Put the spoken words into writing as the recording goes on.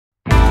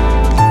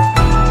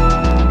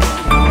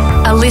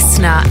A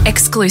listener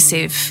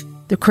exclusive.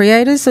 The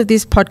creators of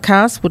this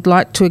podcast would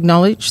like to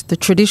acknowledge the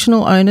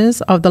traditional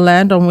owners of the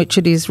land on which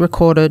it is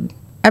recorded.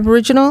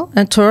 Aboriginal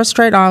and Torres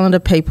Strait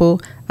Islander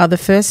people are the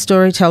first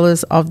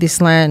storytellers of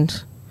this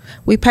land.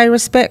 We pay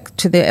respect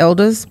to their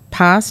elders,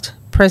 past,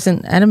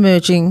 present and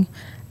emerging,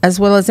 as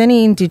well as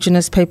any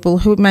Indigenous people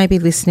who may be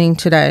listening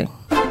today.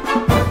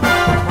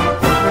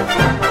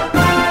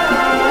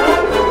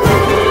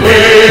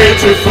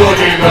 Little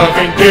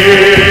footy-loving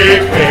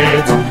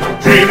dickheads,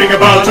 dreaming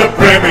about a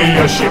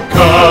Premiership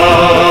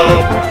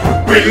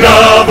Cup. We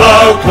love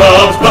our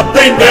clubs, but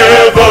they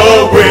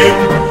never win.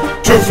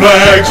 2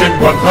 flags in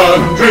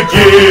 100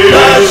 years.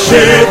 That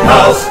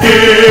shithouse.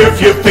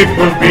 If you think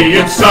we'll be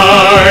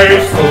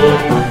insightful,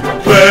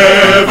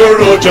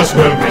 clever or just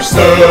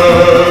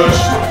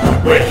well-researched,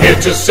 we're here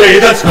to say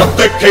that's not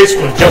the case.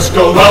 We'll just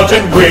go out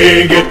and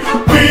wing it.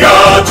 We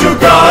are 2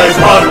 guys,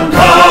 1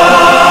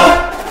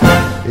 cup.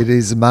 It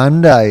is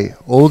Monday,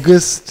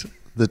 August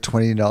the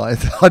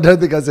 29th. I don't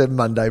think I said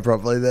Monday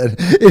properly then.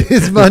 It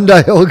is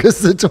Monday,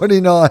 August the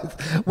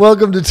 29th.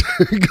 Welcome to 2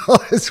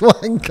 Guys,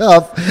 1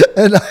 Cup,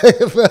 an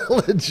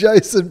AFL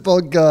adjacent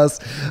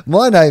podcast.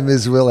 My name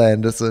is Will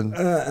Anderson.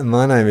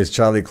 My name is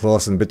Charlie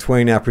Clausen.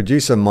 Between our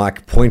producer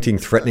Mike pointing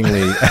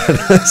threateningly at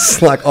us,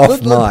 like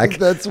off mic,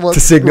 that's what to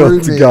signal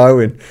to go,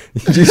 and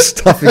you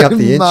stuffing up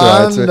the intro.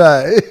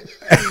 Monday.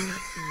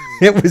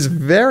 It was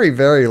very,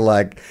 very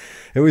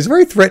it was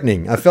very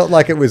threatening. I felt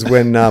like it was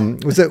when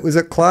was it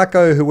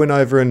Clarko who went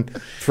over and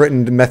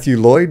threatened Matthew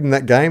Lloyd in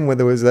that game where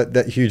there was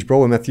that huge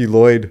brawl where Matthew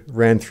Lloyd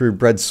ran through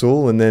Brad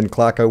Sewell and then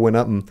Clarko went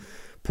up and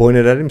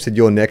pointed at him, said,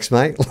 "You're next,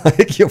 mate."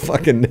 Like, you're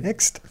fucking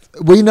next.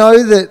 We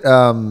know that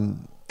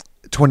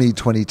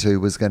 2022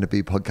 was going to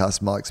be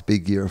Podcast Mike's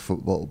big year of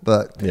football,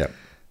 but yeah.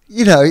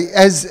 You know,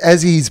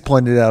 as he's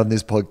pointed out on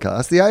this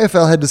podcast, the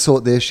AFL had to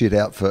sort their shit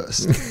out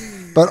first.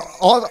 But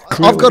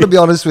I've got to be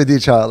honest with you,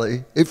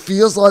 Charlie. It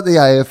feels like the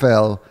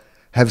AFL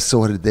have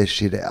sorted their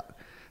shit out.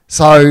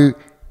 So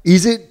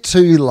is it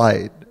too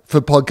late for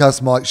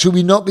Podcast Mike? Should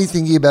we not be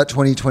thinking about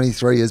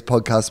 2023 as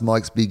Podcast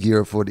Mike's big year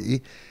of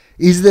footy?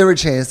 Is there a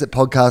chance that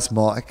Podcast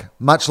Mike,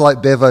 much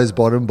like Bevo's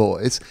Bottom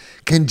Boys,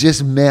 can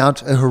just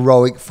mount a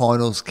heroic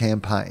finals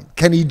campaign?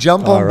 Can he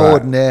jump on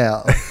board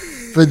now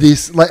for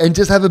this and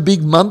just have a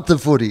big month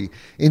of footy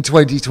in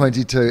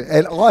 2022?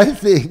 And I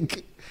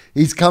think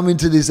he's come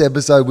into this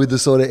episode with the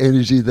sort of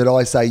energy that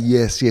I say,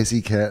 yes,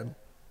 he can.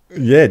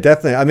 Yeah,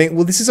 definitely. I mean,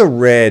 well, this is a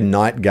rare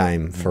night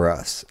game for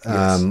us.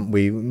 Yes.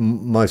 We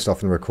most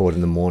often record in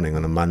the morning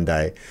on a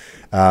Monday.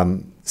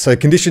 So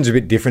conditions are a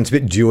bit different. It's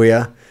a bit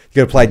dewier. You've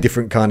got to play a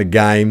different kind of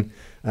game.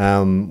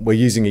 We're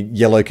using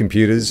yellow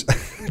computers,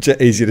 which are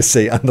easier to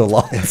see under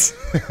lights.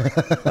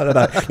 I don't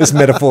know. This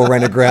metaphor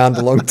ran aground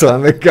a long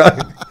time ago.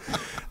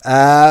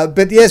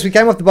 But yes, we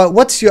came off the boat.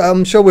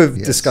 I'm sure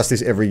we've discussed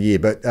this every year,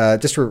 but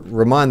just to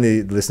remind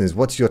the listeners,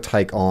 what's your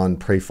take on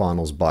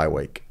pre-finals bye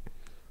week?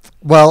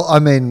 Well, I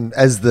mean,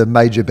 as the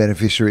major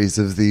beneficiaries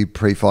of the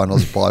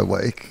pre-finals bye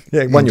week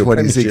in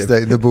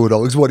 2016, the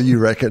Bulldogs, what do you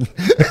reckon?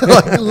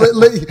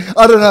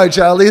 I don't know,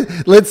 Charlie.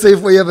 Let's see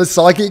if we have a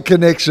psychic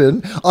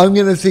connection. I'm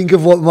going to think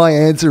of what my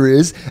answer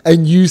is,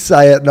 and you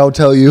say it, and I'll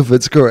tell you if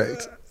it's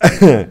correct.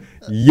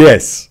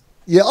 Yes.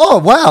 Yeah. Oh,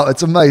 wow.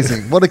 It's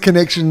amazing. What a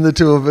connection the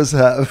two of us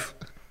have.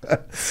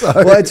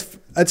 Well,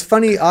 it's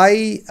funny.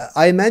 I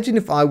imagine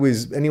if I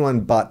was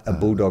anyone but a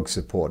Bulldog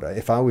supporter,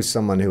 if I was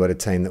someone who had a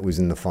team that was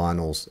in the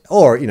finals,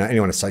 or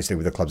anyone associated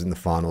with the clubs in the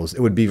finals,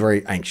 it would be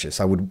very anxious.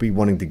 I would be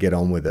wanting to get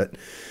on with it.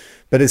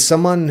 But as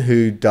someone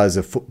who does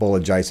a football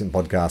adjacent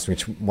podcast,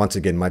 which once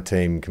again my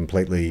team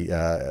completely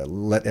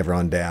let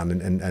everyone down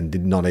and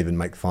did not even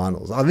make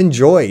finals, I've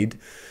enjoyed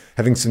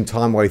having some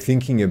time while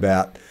thinking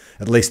about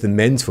at least the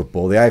men's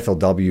football. The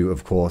AFLW,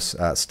 of course,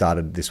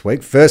 started this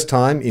week. First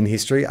time in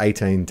history,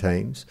 18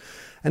 teams.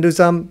 And it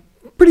was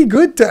pretty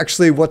good to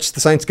actually watch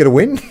the Saints get a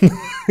win.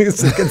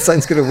 The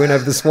Saints get a win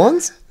over the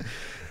Swans.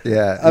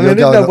 Yeah. I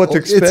didn't know what to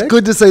expect. It's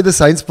good to see the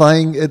Saints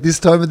playing at this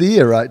time of the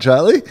year, right,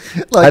 Charlie?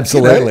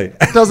 Absolutely.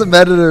 It doesn't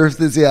matter if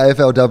there's the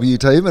AFLW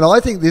team. And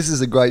I think this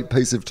is a great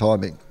piece of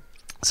timing.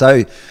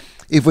 So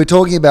if we're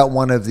talking about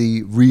one of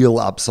the real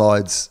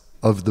upsides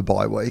of the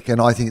bye week,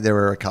 and I think there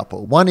are a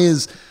couple. One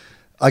is,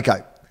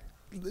 okay,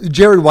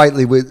 Jared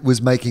Waitley was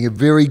making a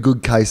very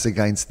good case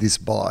against this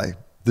bye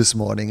this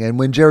morning, and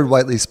when Jared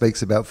Waitley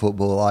speaks about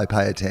football, I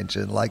pay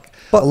attention. But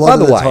by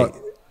the way,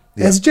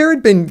 has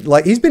Jared been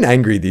he's been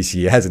angry this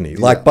year, hasn't he?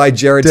 By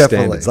Jared's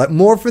standards,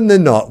 more often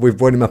than not, we've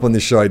brought him up on the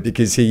show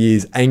because he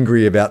is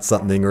angry about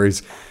something or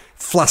he's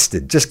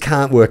flustered, just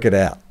can't work it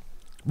out.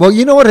 Well,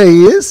 you know what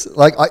he is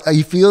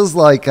he feels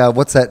like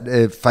what's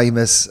that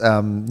famous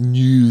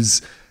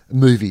news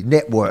movie,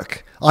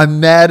 Network.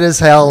 I'm mad as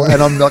hell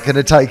and I'm not going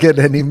to take it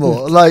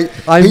anymore. I'm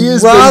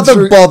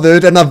rather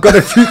bothered and I've got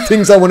a few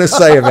things I want to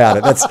say about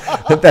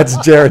it. That's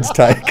Jared's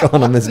take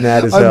on I'm as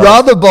mad as hell. I'm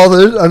rather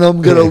bothered and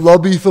I'm going to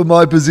lobby for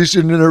my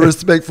position in a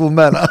respectful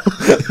manner.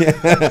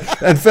 Yeah.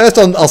 And first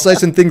I'll say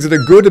some things that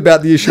are good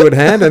about the issue at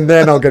hand and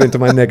then I'll get into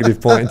my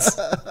negative points.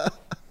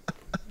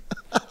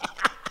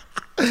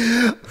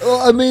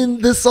 Well, I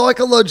mean, the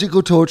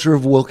psychological torture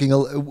of working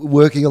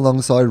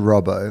alongside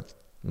Robbo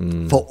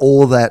for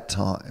all that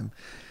time,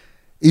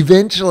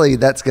 eventually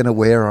that's going to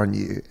wear on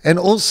you. And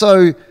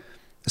also,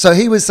 so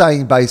he was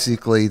saying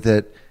basically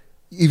that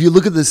if you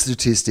look at the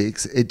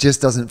statistics, it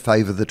just doesn't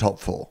favour the top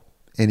four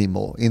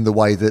anymore in the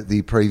way that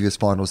the previous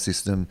final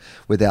system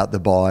without the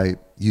bye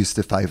used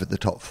to favour the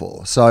top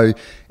four. So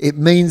it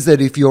means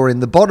that if you're in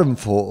the bottom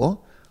four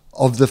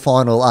of the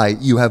final 8,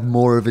 you have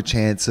more of a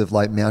chance of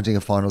like mounting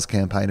a finals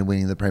campaign and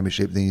winning the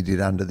premiership than you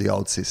did under the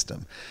old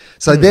system.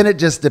 So then it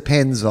just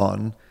depends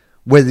on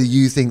whether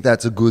you think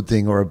that's a good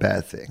thing or a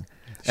bad thing.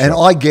 Sure. And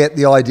I get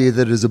the idea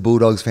that as a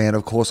Bulldogs fan,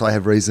 of course, I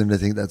have reason to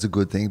think that's a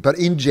good thing. But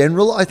in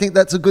general, I think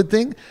that's a good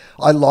thing.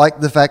 I like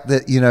the fact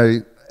that, you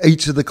know,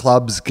 each of the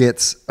clubs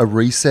gets a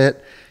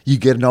reset. You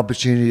get an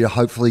opportunity to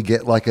hopefully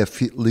get like a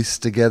fit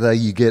list together.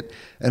 You get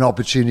an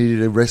opportunity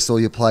to rest all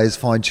your players,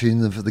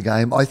 fine-tune them for the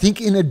game. I think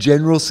in a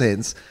general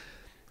sense,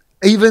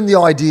 even the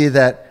idea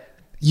that,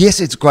 yes,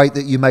 it's great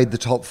that you made the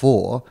top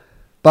four,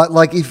 but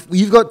like if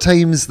you've got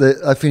teams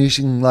that are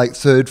finishing like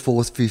 3rd,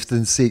 4th, 5th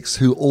and 6th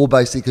who all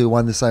basically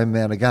won the same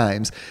amount of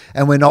games,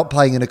 and we're not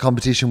playing in a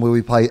competition where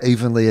we play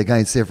evenly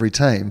against every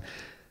team,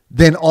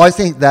 then I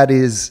think that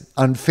is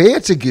unfair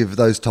to give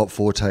those top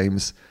 4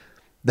 teams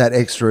that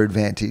extra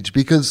advantage,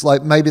 because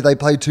like maybe they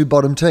play 2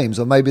 bottom teams,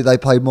 or maybe they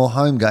play more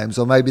home games,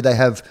 or maybe they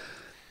have,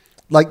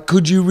 like,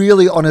 could you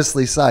really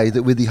honestly say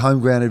that with the home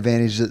ground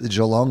advantage that the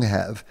Geelong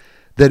have,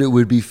 that it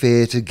would be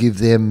fair to give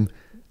them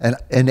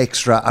an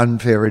extra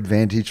unfair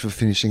advantage for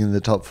finishing in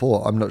the top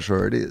 4? I'm not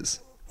sure it is.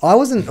 I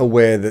wasn't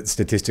aware that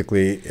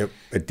statistically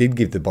it did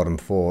give the bottom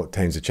 4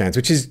 teams a chance,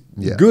 which is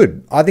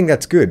good. I think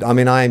that's good. I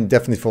mean, I am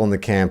definitely falling the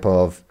camp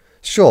of,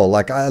 sure,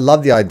 like I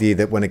love the idea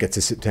that when it gets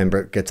to September,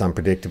 it gets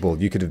unpredictable.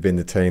 You could have been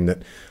the team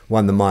that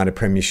won the minor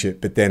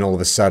premiership, but then all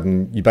of a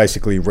sudden you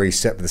basically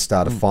reset for the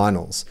start of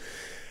finals.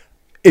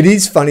 It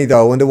is funny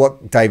though, I wonder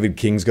what David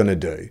King's going to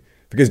do,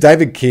 because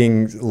David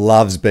King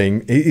loves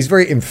he's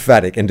very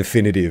emphatic and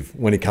definitive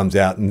when he comes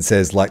out and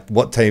says like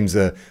what teams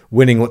are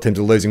winning, what teams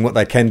are losing, what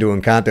they can do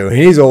and can't do. And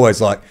he's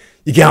always like,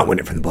 you can't win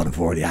it from the bottom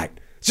 4 of the 8.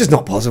 It's just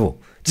not possible.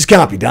 It just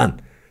can't be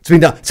done. It's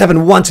been done. It's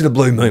happened once in a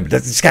blue moon, but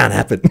that just can't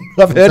happen.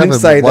 I've heard him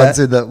say once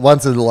that.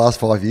 Once in the last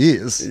 5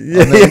 years.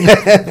 Yeah. I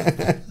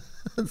mean,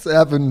 it's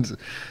happened,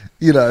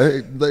 you know,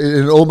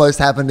 it almost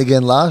happened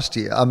again last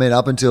year. I mean,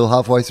 up until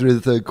halfway through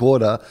the 3rd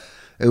quarter,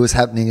 it was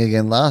happening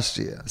again last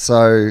year.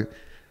 So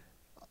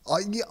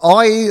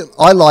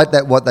I like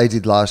that what they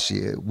did last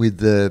year with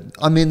there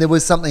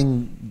was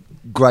something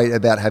great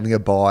about having a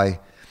bye.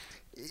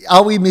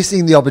 Are we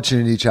missing the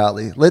opportunity,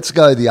 Charlie? Let's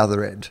go the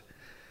other end.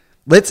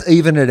 Let's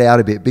even it out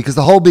a bit, because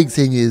the whole big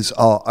thing is,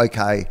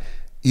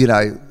 you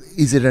know,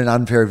 is it an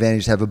unfair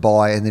advantage to have a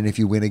bye and then if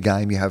you win a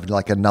game, you have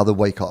like another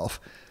week off?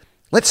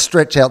 Let's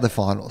stretch out the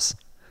finals.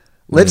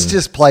 Let's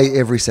just play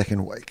every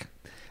second week.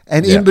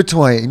 And in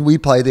between, we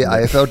play the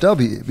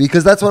AFLW,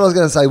 because that's what I was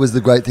going to say was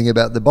the great thing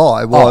about the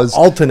bye was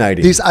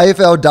alternating this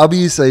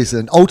AFLW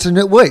season,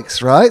 alternate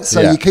weeks, right?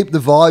 So you keep the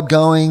vibe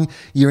going,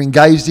 you're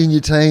engaged in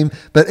your team,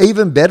 but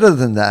even better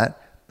than that,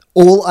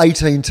 all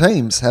 18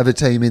 teams have a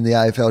team in the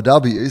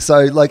AFLW.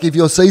 So, like, if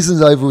your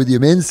season's over with your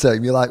men's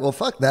team, you're like, well,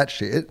 fuck that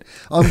shit.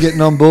 I'm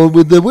getting on board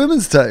with the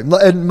women's team.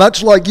 And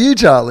much like you,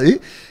 Charlie,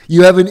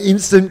 you have an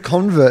instant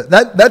convert.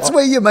 That's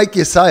where you make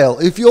your sale.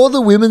 If you're the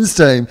women's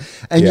team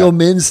and your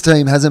men's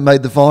team hasn't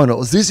made the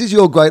finals, this is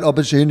your great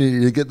opportunity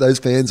to get those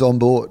fans on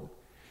board.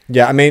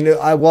 Yeah, I mean,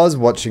 I was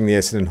watching the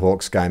Essendon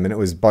Hawks game, and it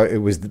was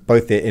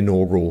both their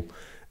inaugural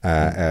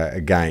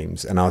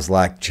games, and I was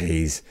like,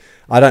 geez,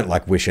 I don't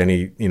like wish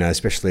any, you know,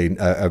 especially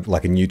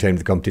like a new team to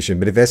the competition,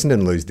 but if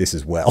Essendon lose this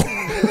as well,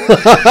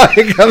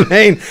 I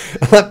mean,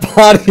 like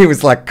part of me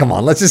was like, come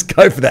on, let's just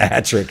go for the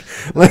hat trick.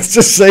 Let's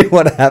just see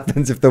what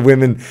happens if the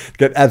women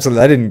get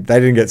absolutely, they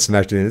didn't get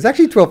smashed in. There's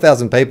actually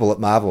 12,000 people at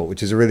Marvel,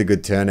 which is a really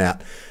good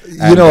turnout.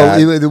 You know,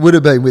 it would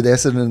have been with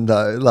Essendon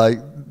though, like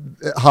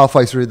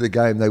halfway through the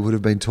game, they would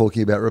have been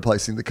talking about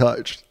replacing the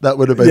coach. That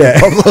would have been the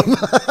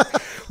problem.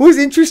 What was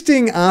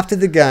interesting after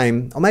the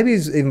game, or maybe it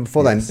was even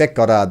before then, Beck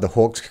Goddard, the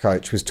Hawks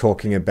coach, was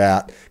talking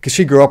about, because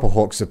she grew up a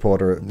Hawks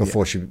supporter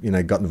before she, you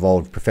know, got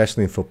involved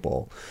professionally in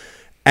football,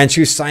 and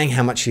she was saying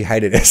how much she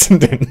hated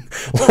Essendon.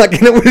 Like,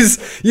 and it was,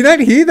 you don't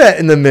hear that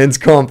in the men's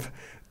comp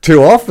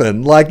too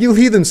often. Like, you'll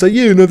hear them say,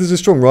 you know, there's a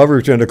strong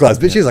rivalry between the clubs,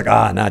 but she's like,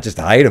 just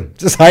hate them,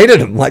 just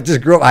hated them. Like,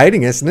 just grew up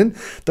hating Essendon.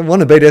 Don't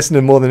want to beat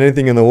Essendon more than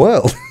anything in the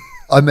world.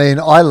 I mean,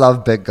 I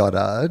love Beck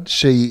Goddard.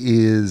 She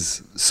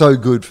is so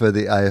good for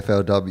the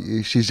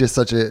AFLW. She's just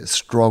such a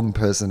strong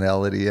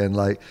personality and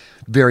like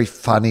very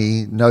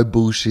funny, no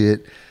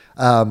bullshit.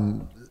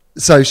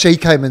 So she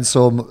came and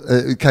saw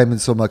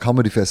my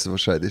comedy festival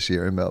show this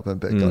year in Melbourne,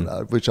 Beck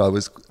Goddard, which I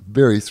was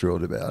very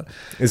thrilled about.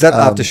 Is that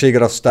after she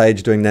got off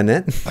stage doing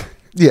Nanette?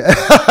 Yeah.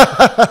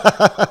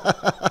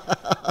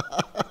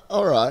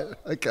 All right.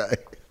 Okay.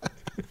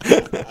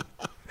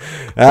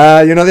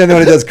 You're not the only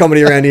one who does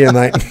comedy around here,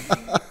 mate.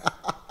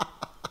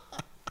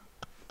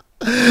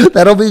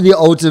 That'll be the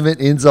ultimate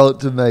insult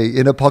to me.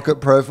 In a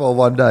pocket profile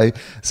one day,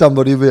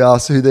 somebody will be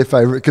asked who their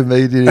favourite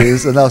comedian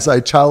is, and they'll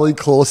say Charlie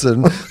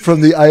Clausen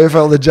from the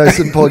AFL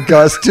Adjacent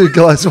podcast, 2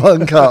 Guys,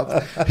 1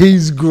 Cup.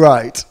 He's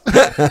great.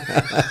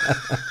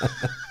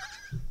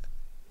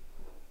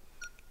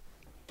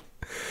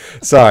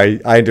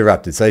 Sorry, I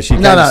interrupted. So she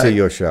came to see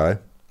your show.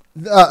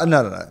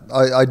 No.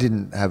 I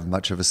didn't have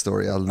much of a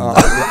story other than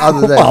that.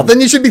 Other than, Well, then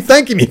you should be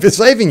thanking me for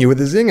saving you with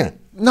the zinger.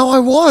 no, I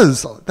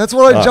was. That's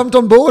why I jumped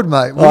on board,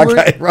 mate.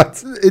 Okay,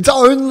 right. It's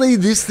only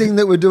this thing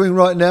that we're doing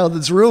right now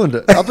that's ruined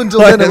it. Up until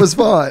then, it was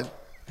fine.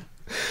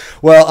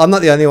 Well, I'm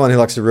not the only one who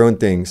likes to ruin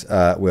things,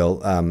 Will.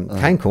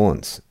 Kane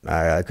Corns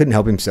couldn't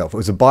help himself. It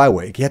was a bye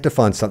week. He had to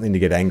find something to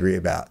get angry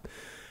about.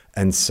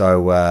 And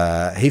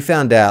so he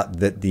found out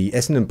that the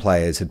Essendon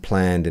players had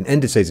planned an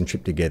end-of-season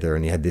trip together,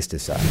 and he had this to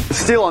say.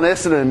 Still on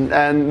Essendon,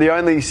 and the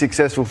only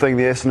successful thing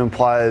the Essendon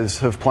players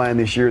have planned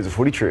this year is a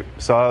footy trip.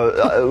 So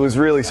I was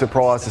really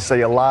surprised to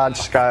see a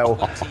large-scale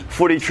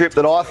footy trip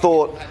that I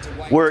thought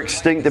were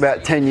extinct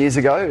about 10 years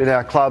ago, and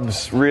our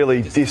clubs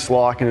really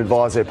dislike and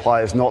advise their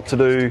players not to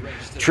do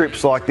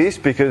trips like this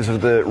because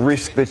of the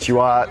risk that you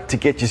are to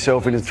get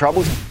yourself into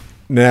trouble.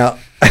 Now,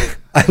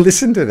 I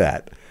listened to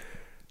that.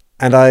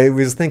 And I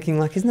was thinking,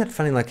 like, isn't that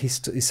funny? Like,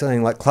 he's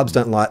saying, like, clubs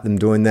don't like them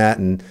doing that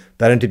and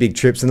they don't do big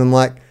trips. And I'm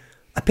like,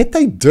 I bet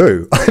they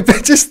do. I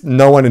bet just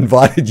no one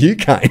invited you,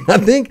 Kane. I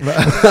think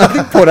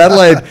Port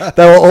Adelaide,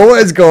 they were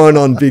always going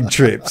on big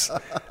trips.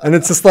 And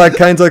it's just like,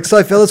 Kane's like,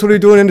 so, fellas, what are we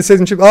doing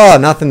end-of-season trip? Oh,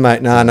 nothing,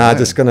 mate. No,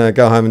 just going to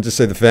go home and just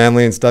see the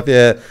family and stuff.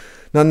 Yeah,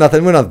 no,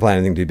 nothing. We're not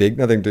planning anything too big.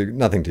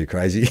 Nothing too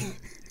crazy.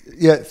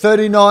 Yeah,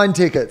 39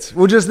 tickets.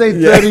 We'll just need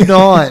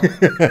 39.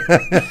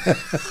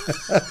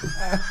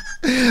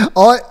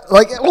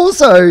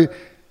 Also,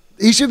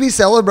 he should be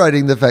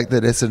celebrating the fact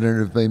that Essendon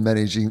have been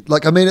managing.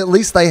 At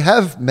least they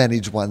have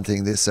managed one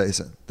thing this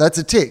season. That's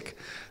a tick.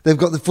 They've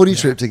got the footy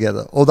trip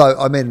together. Although,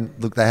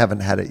 look, they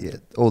haven't had it yet.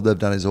 All they've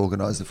done is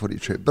organise the footy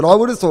trip. But I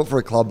would have thought for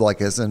a club like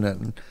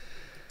Essendon,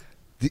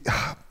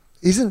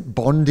 isn't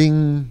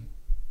bonding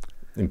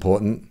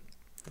important?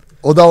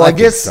 Although I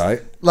guess, so.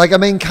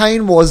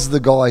 Kane was the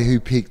guy who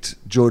picked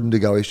Jordan to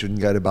go, he shouldn't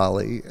go to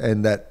Bali.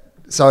 And that,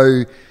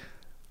 so,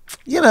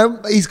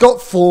 he's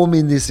got form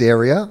in this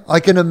area. I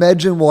can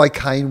imagine why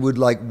Kane would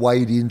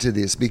wade into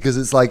this because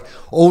it's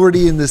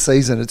already in the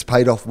season, it's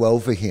paid off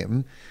well for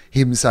him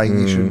saying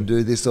you shouldn't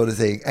do this sort of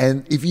thing.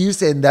 And if you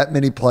send that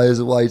many players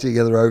away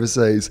together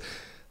overseas,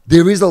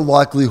 there is a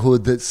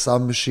likelihood that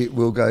some shit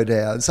will go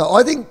down. So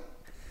I think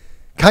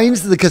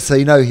Kane's the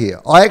casino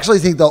here. I actually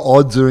think the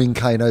odds are in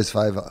Kano's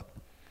favour.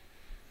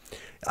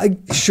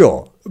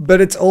 Sure, but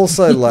it's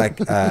also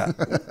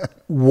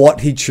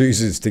what he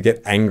chooses to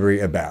get angry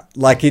about.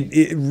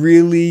 It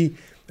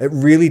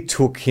really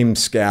took him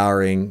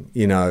scouring,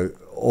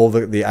 all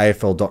the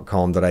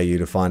AFL.com.au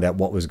to find out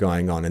what was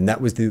going on, and that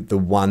was the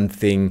one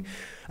thing.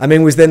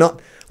 Was there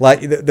not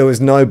there was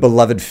no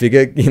beloved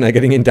figure,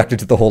 getting inducted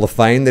to the Hall of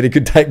Fame that he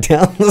could take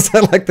down? So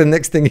the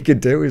next thing he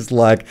could do is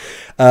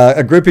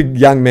a group of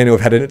young men who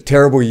have had a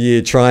terrible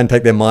year try and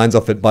take their minds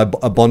off it by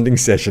a bonding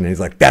session. And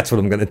he's like, that's what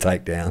I'm going to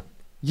take down.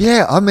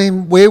 Yeah,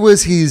 where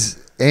was his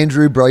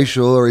Andrew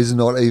Brayshaw is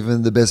not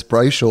even the best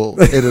Brayshaw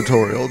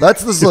editorial?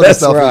 That's the sort of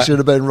stuff he should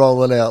have been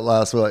rolling out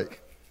last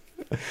week.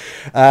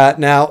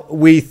 Now,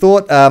 we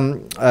thought,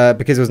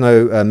 because there was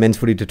no men's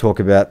footy to talk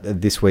about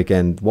this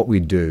weekend, what we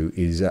do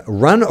is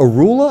run a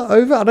ruler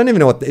over. I don't even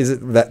know what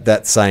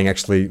that saying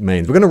actually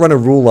means. We're going to run a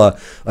ruler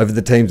over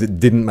the teams that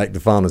didn't make the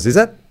finals. Is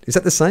that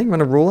the saying, run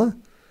a ruler?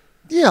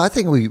 Yeah, I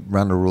think we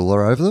run a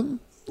ruler over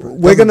them.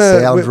 Doesn't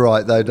sound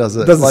right though, does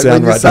it? Doesn't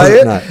sound right, does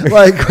it? No.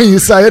 When you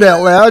say it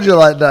out loud, you're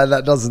like, no,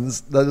 that doesn't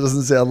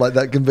sound like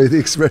that can be the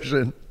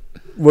expression.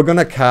 We're going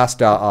to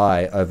cast our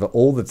eye over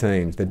all the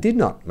teams that did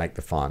not make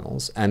the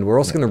finals, and we're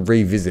also going to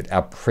revisit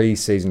our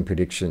pre-season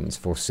predictions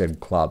for said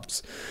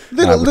clubs.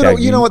 You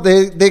know what?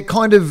 They're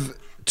kind of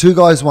 2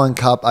 Guys, 1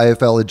 Cup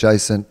AFL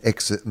adjacent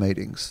exit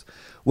meetings.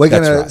 We're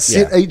going to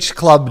sit each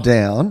club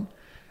down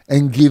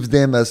and give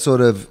them a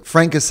sort of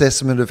frank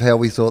assessment of how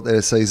we thought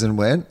their season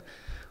went,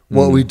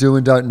 what we do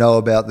and don't know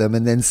about them,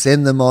 and then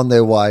send them on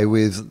their way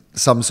with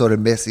some sort of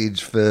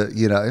message for,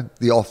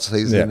 the off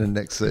season and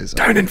next season.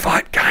 Don't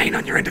invite Kane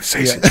on your end of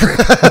season trip.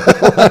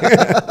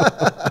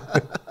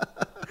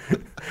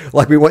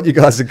 We want you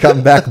guys to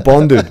come back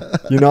bonded,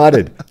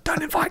 united.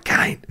 Don't invite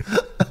Kane.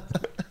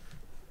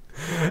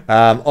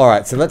 All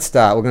right, so let's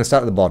start. We're going to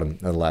start at the bottom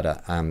of the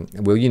ladder.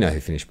 Will, you know who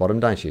finished bottom,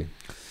 don't you?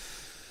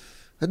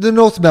 The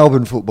North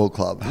Melbourne Football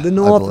Club. The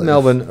North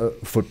Melbourne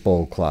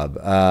Football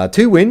Club.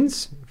 2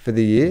 wins for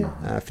the year.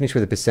 Finished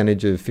with a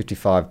percentage of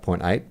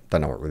 55.8.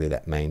 Don't know what really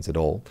that means at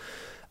all.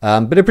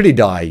 But a pretty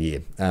dire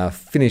year.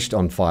 Finished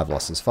on 5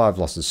 losses. 5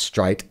 losses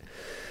straight.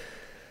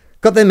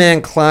 Got their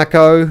man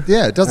Clarko.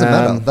 Yeah, it doesn't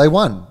matter. They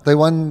won. They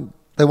won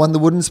the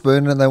wooden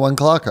spoon and they won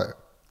Clarko.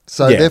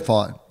 So they're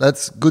fine.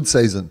 That's good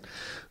season.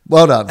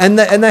 Well done. And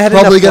they had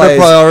probably enough get players.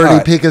 a priority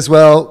Right. pick as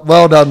well.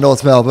 Well done,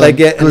 North Melbourne. They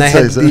get, good and they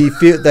season.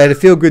 had a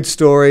feel good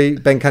story.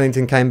 Ben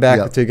Cunnington came back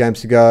Yep. with 2 games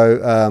to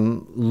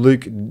go.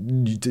 Luke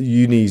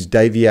Davies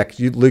Uniac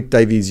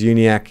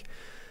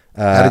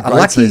Had a great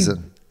unlucky,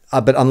 season.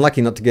 but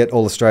unlucky not to get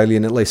All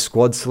Australian at least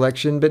squad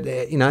selection. But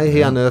he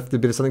unearthed a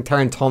bit of something.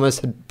 Taron Thomas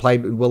had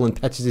played well in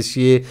patches this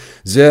year.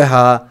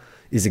 Zerha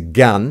is a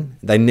gun.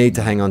 They need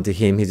to hang on to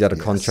him. He's out of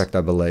contract,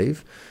 I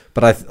believe.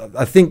 But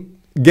I think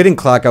getting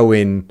Clarko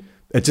in,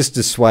 it just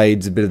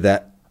dissuades a bit of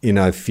that,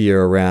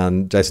 fear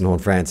around Jason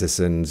Horne-Francis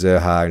and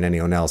Zerha and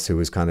anyone else who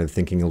was kind of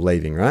thinking of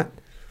leaving, right?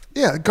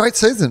 Yeah, great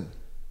season.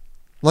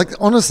 Like,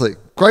 honestly,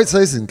 great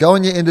season. Go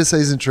on your end of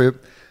season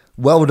trip.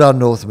 Well done,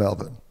 North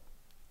Melbourne.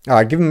 All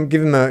right, give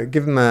him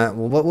a.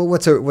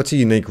 What's a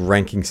unique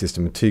ranking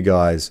system? A 2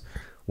 guys,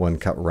 1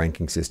 cup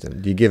ranking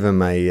system. Do you give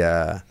him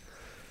a?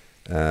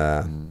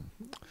 I'm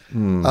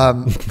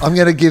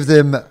going to give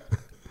them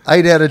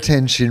 8 out of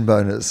 10 shin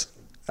boners.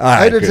 All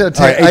right, 8 out of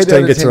 10, all right, each 8 team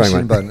out of gets 10 their own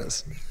shin one.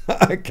 boners.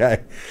 Okay.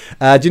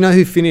 Do you know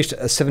who finished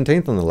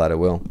 17th on the ladder,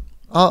 Will?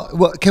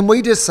 Well, can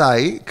we just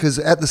say, because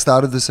at the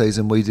start of the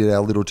season, we did our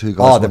little 2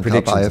 Oh, guys, the 1 cup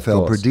predictions, of AFL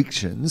course.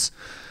 predictions.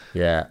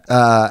 Yeah.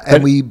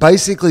 And we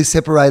basically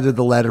separated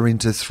the ladder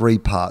into 3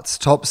 parts: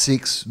 top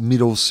 6,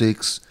 middle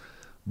 6,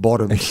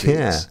 bottom 6.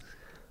 Yeah.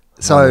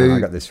 So I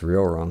got this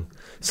real wrong.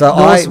 So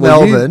North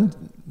Melbourne,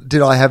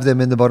 did I have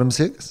them in the bottom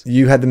 6?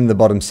 You had them in the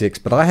bottom 6,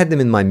 but I had them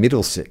in my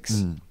middle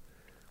 6,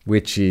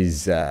 which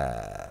is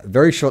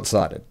very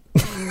short-sighted.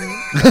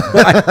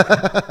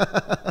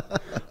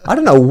 I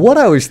don't know what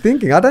I was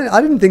thinking. I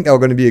didn't think they were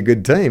going to be a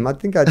good team. I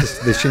think the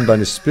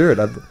Shinboner spirit.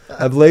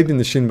 I believed in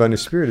the Shinboner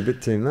spirit a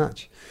bit too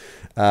much.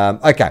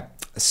 Okay,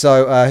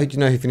 so who do you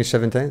know who finished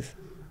 17th?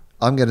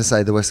 I'm going to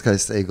say the West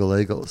Coast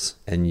Eagles.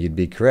 And you'd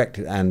be correct.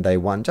 And they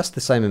won just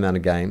the same amount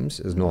of games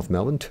as North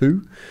Melbourne,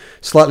 2.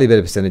 Slightly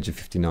better percentage of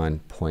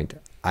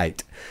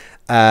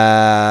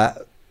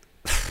 59.8.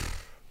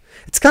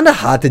 It's kind of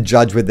hard to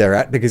judge where they're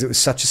at because it was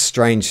such a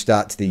strange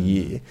start to the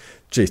year.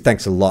 Geez,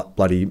 thanks a lot,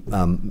 bloody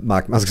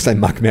Mark. I was going to say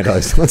Mark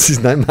Meadows. What's his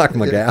name? Mark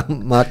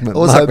McGowan. Mark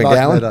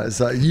McGowan. Meadows.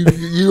 So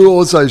you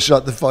also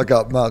shut the fuck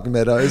up, Mark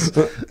Meadows.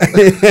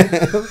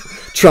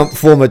 Trump,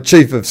 former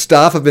chief of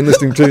staff. I've been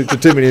listening to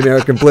too many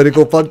American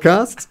political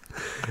podcasts.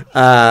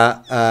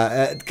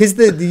 Because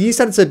the year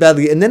started so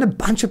badly, and then a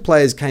bunch of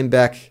players came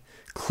back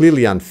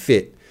clearly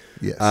unfit.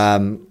 Yes.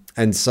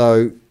 And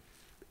so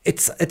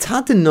it's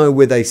hard to know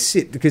where they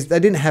sit because they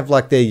didn't have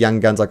like their young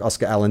guns like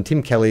Oscar Allen.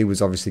 Tim Kelly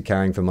was obviously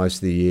carrying for most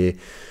of the year.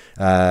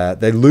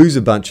 They lose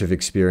a bunch of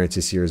experience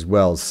this year as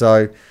well.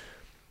 So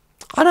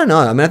I don't know.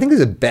 I mean, I think it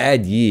was a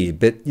bad year,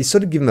 but you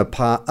sort of give them a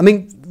part. I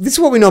mean, this is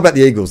what we know about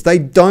the Eagles. They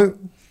don't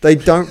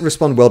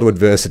respond well to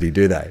adversity,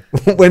 do they?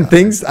 When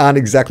things aren't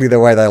exactly the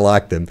way they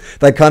like them,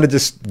 they kind of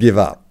just give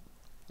up.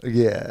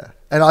 Yeah.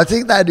 And I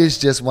think that is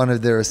just one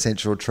of their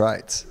essential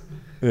traits.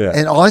 Yeah.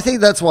 And I think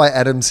that's why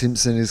Adam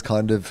Simpson is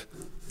kind of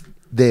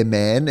their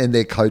man and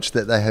their coach,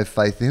 that they have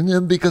faith in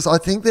him, because I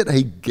think that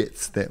he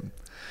gets them.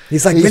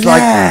 He's like, He's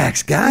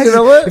relax, guys. you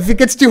know what? If it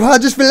gets too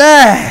hard, just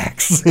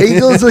relax.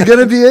 Eagles are going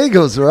to be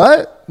Eagles,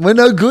 right? We're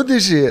no good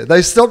this year.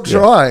 They stopped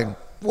trying.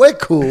 We're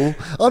cool.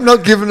 I'm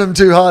not giving them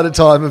too hard a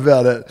time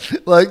about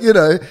it. Like, they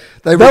That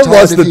retired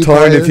was a the few tone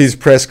players. of his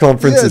press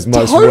conferences Yeah,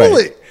 most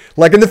totally. weeks.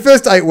 Like in the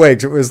first 8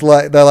 weeks, it was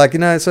like, they're like,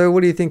 so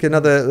what do you think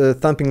another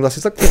thumping loss?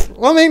 It's like,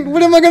 well, I mean,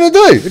 what am I going to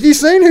do? Have you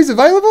seen who's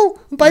available?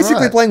 I'm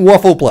basically Right. playing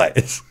waffle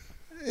players.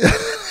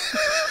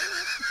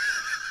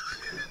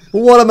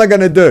 What am I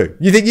going to do?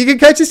 You think you can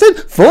coach this team?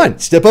 Fine,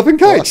 step up and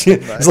coach.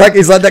 It's like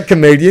that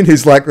comedian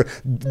who's like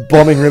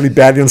bombing really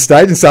badly on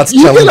stage and starts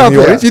You challenging get up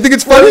the audience. here. You think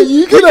it's funny?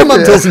 You get come up on,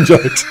 here. tell some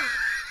jokes.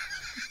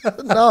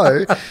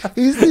 No,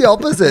 he's the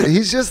opposite.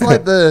 He's just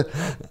like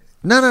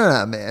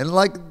no, man.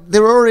 Like,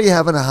 they're already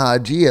having a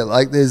hard year.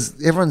 Like,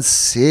 everyone's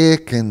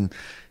sick and,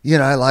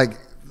 like,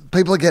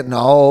 people are getting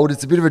old.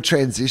 It's a bit of a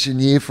transition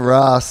year for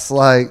us.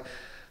 Like,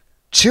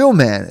 chill,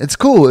 man. It's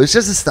cool. It's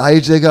just a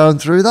stage they're going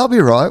through. They'll be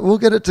right. We'll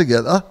get it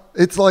together.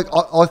 It's like,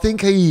 I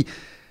think he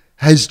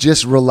has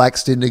just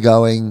relaxed into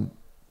going,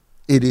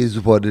 it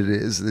is what it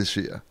is this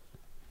year.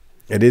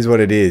 It is what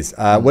it is.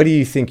 Where do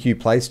you think you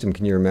placed them?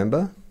 Can you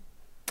remember?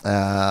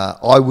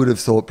 I would have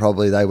thought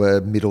probably they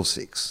were middle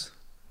 6.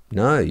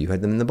 No, you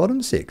had them in the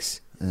bottom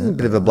 6. A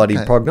bit of a bloody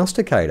okay.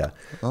 prognosticator.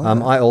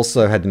 I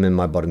also had them in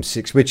my bottom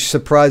 6, which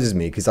surprises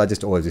me because I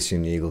just always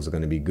assume the Eagles are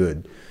going to be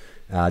good.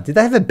 Did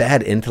they have a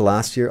bad end to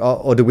last year,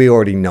 or do we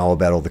already know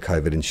about all the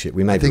COVID and shit?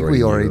 I think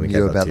we already gave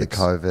knew our about the tips.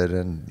 COVID,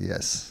 and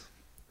yes.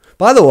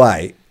 By the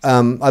way,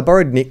 I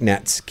borrowed Nick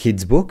Nat's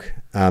kids' book,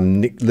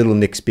 Little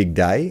Nick's Big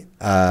Day.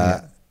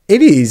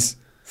 It is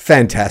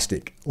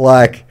fantastic.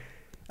 Like,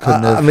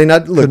 Couldn't have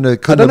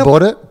I don't know.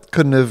 bought it.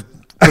 Couldn't have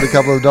put a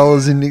couple of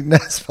dollars in Nick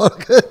Nat's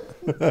pocket.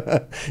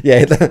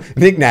 Yeah,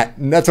 Nick Nat,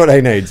 that's what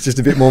he needs. Just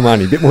a bit more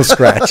money, a bit more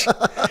scratch.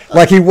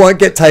 Like he won't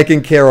get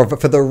taken care of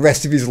for the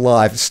rest of his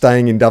life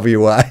staying in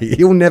WA.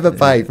 He'll never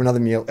pay for another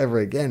meal ever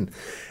again.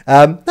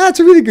 No, it's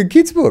a really good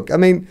kids book. I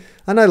mean,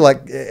 I know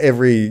like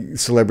every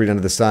celebrity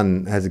under the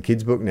sun has a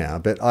kids book now,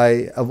 but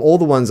of all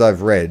the ones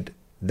I've read,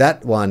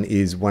 that one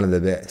is one of the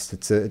best.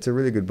 It's a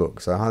really good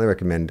book, so I highly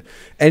recommend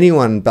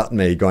anyone but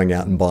me going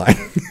out and buying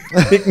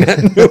Nick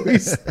Nat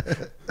Nui's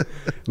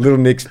Little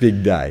Nick's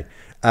Big Day.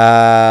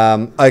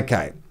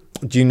 Okay.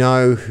 Do you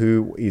know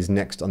who is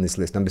next on this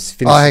list?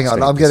 Hang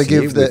on. I'm going to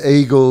give the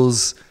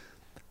Eagles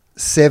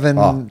 7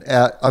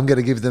 out. I'm going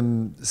to give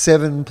them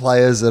 7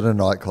 players at a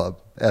nightclub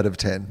out of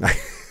 10.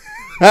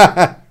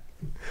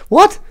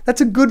 What?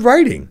 That's a good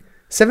rating.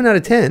 7 out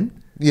of 10?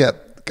 Yeah.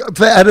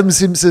 For Adam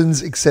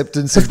Simpson's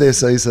acceptance of their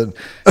season.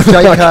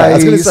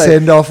 JK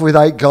send off with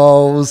 8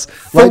 goals.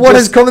 For what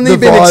has commonly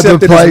been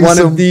accepted as one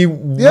of the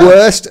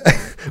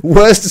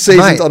worst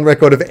seasons on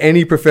record of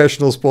any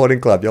professional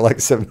sporting club. You're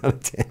like 7 out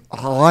of 10.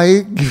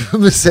 I give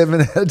them a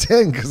 7 out of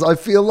 10 because I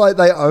feel like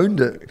they owned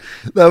it.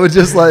 They were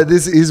just like,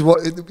 this is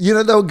what, they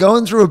were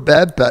going through a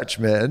bad patch,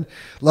 man.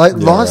 Like,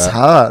 life's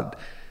hard.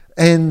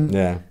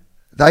 And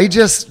they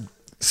just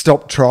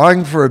stopped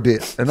trying for a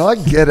bit. And I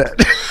get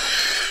it.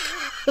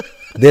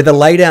 They're the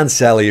lay down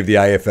Sally of the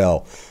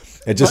AFL.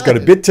 It just got a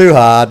bit too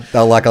hard.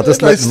 They're like, I'll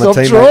just let my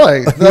team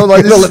trying. They were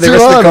like, this is too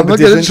hard. I'm not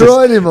going to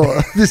try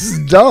anymore. This is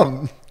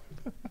dumb.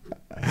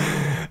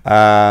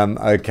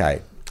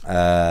 Okay.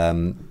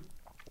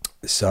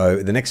 So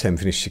the next home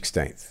finished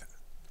 16th.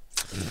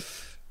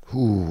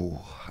 Ooh.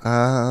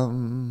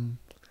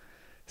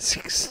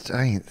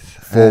 16th.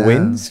 4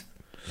 wins.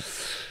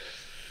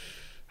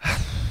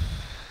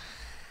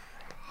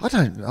 I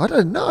don't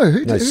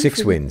know.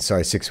 6 wins.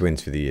 Sorry, 6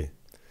 wins for the year.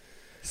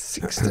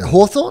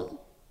 Hawthorn?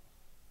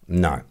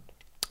 No.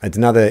 It's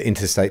another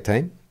interstate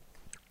team.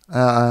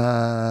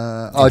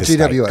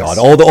 GWS. God,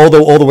 all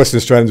the Western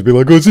Australians will be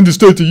like, oh, it's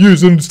interstate to you,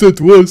 it's interstate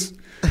to us.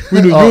 We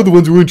know you're the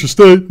ones who are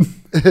interstate.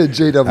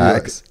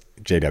 GWS.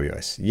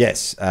 GWS,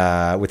 yes.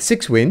 With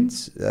 6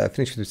 wins,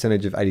 finished with a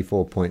percentage of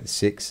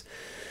 84.6.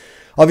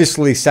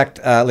 Obviously sacked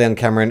Leon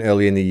Cameron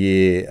early in the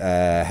year,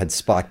 had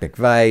Spike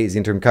McVeigh as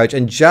interim coach,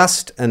 and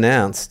just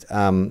announced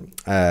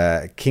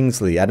Adam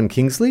Kingsley,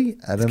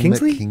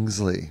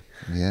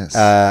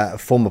 yes,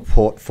 former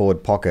Port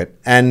forward pocket,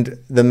 and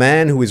the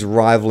man who is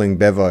rivaling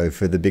Bevo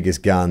for the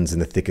biggest guns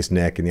and the thickest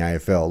neck in the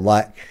AFL.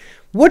 Like,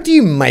 what do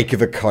you make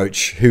of a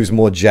coach who's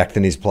more jacked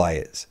than his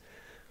players?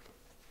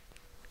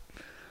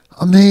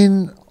 I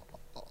mean,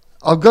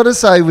 I've got to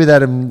say with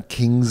Adam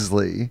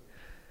Kingsley,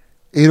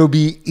 it'll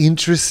be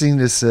interesting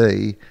to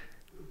see,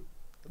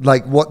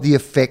 like, what the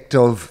effect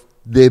of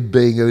there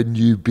being a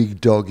new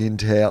big dog in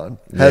town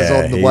has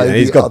on the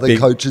way the other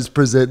coaches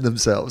present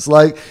themselves.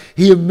 Like,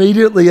 he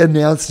immediately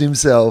announced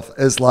himself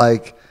as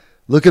like,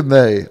 look at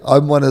me,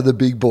 I'm one of the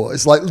big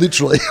boys. Like,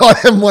 literally, I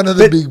am one of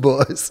the big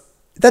boys.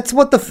 That's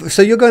what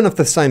so you're going off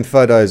the same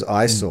photos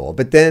I saw,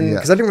 but then,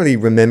 because I didn't really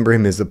remember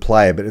him as a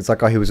player, but it's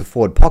like, oh, he was a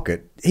forward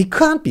pocket. He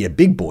can't be a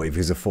big boy if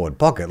he's a forward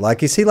pocket.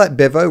 Like, is he like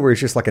Bevo where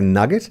he's just like a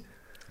nugget?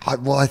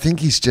 I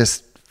think he's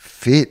just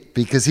fit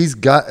because he's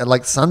got,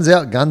 like, sun's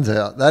out, guns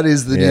out. That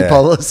is the new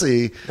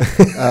policy.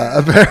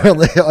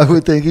 Apparently, I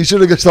would think he should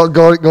have just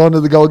gone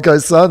to the Gold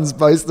Coast Suns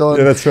based on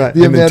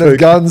the amount of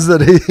guns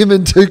that him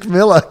and Duke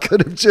Miller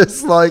could have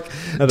just, like,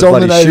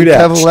 dominated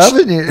Cavill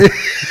Avenue.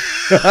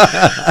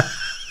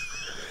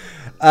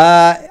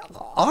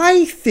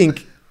 I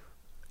think...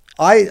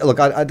 I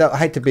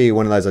hate to be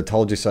one of those I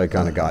told you so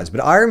kind of guys,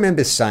 but I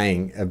remember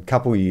saying a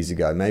couple of years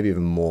ago, maybe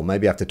even more,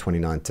 maybe after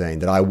 2019,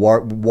 that I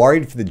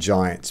worried for the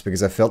Giants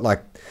because I felt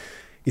like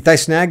if they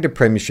snagged a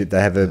premiership,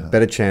 they have a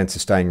better chance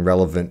of staying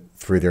relevant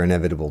through their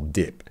inevitable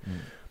dip.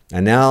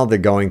 And now they're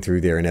going through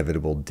their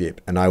inevitable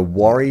dip. And I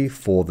worry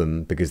for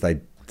them because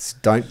they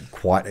don't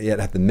quite yet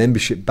have the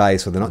membership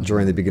base or they're not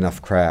drawing the big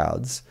enough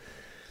crowds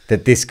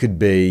that this could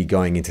be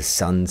going into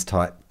Suns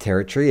type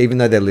territory, even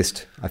though their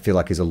list, I feel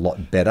like, is a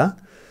lot better.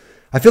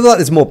 I feel like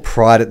there's more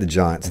pride at the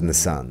Giants than the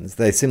Suns.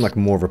 They seem like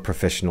more of a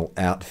professional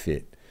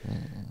outfit.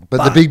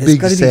 But the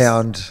big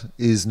sound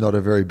is not a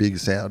very big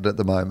sound at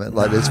the moment.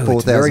 Like, there's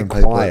 4,000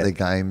 people at their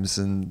games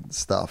and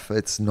stuff.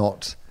 It's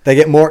not... They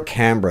get more at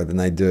Canberra than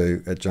they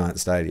do at Giant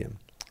Stadium.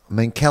 I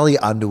mean, Kelly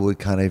Underwood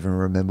can't even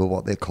remember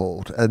what they're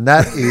called. And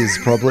that is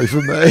probably,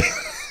 for me,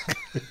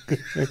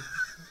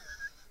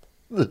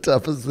 the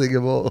toughest thing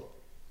of all.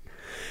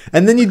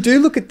 And then you do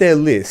look at their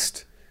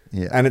list...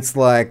 Yeah. And it's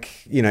like,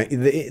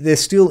 they're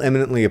still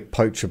eminently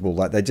approachable.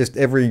 Like,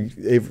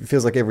 it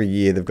feels like every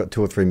year they've got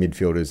 2 or 3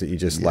 midfielders that you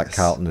just, like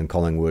Carlton and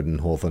Collingwood and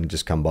Hawthorn,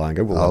 just come by and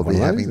go, well, I'll be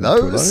having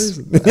those.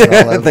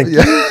 Thank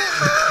you.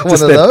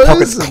 Just their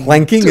pockets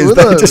clanking as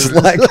they just,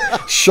 like,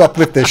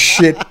 shoplift the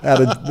shit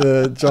out of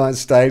the Giant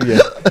Stadium.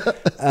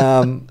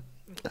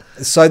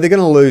 So they're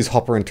going to lose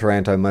Hopper and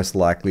Taranto most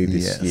likely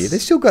this year.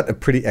 They've still got a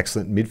pretty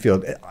excellent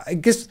midfield. I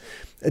guess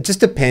it just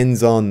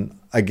depends on,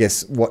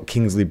 what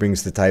Kingsley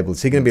brings to the table.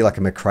 Is he going to be like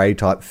a McRae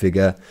type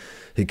figure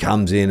who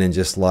comes in and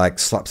just like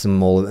slaps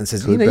them all and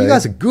says, Could you be.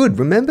 guys are good.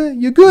 Remember,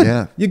 you're good.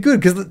 Yeah. You're good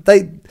because it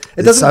There's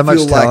doesn't so much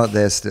feel talent like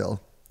there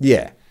still.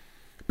 yeah,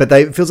 but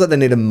it feels like they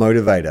need a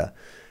motivator.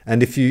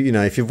 And if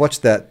you've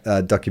watched that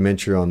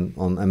documentary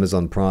on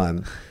Amazon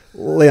Prime,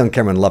 Leon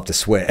Cameron loved to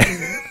swear.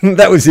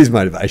 That was his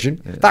motivation.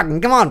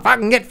 Fucking come on,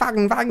 fucking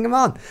come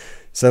on.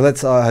 So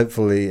let's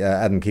hopefully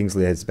Adam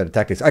Kingsley has better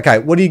tactics. Okay,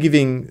 what are you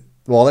giving?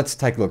 Well, let's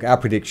take a look. Our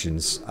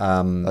predictions.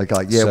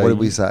 Okay, yeah. So What did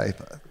we say?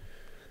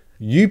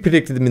 You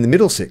predicted them in the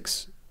middle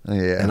six.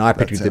 Yeah, And I that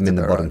predicted them sounds in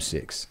the about bottom right.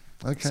 six.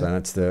 Okay. So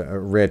that's the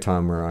rare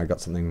time where I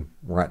got something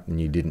right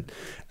and you didn't.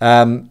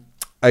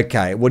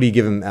 Okay, what do you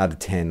give them out of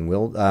 10,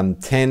 Will?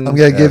 10 I'm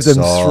going to give them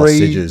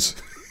sausages.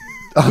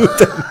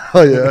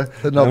 Oh yeah,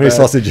 they're not How many bad.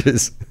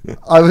 sausages?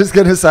 I was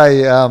going to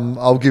say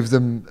I'll give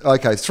them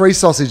 3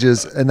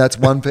 sausages, and that's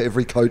one for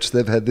every coach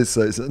they've had this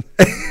season.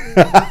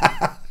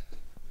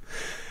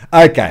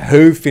 Okay,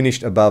 who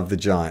finished above the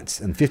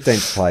Giants? In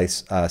 15th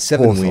place,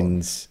 7 Hawthorn.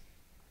 wins,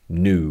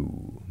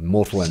 new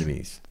mortal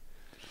enemies.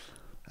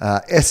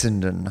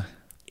 Essendon.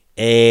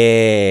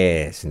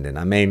 Essendon.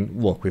 I mean,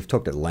 look, we've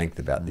talked at length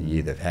about the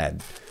year they've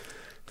had.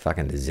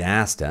 Fucking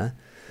disaster.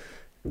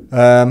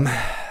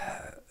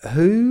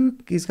 Who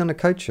is going to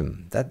coach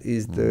them? That's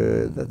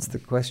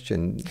the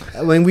question.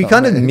 I mean, we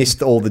kind of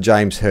missed all the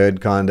James Hird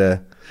kind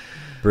of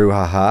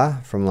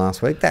brouhaha from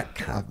last week. That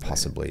can't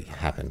possibly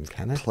happen,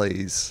 can it?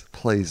 Please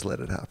let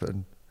it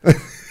happen.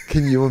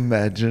 Can you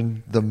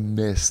imagine the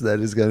mess that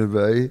is going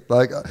to be?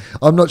 Like,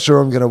 I'm not sure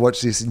I'm going to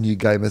watch this new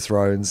Game of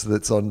Thrones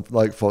that's on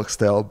like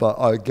Foxtel, but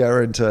I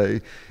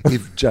guarantee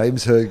if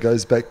James Hird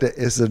goes back to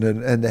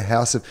Essendon and the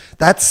House of...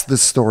 That's the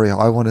story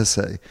I want to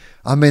see.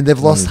 I mean, they've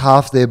lost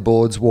half their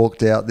boards,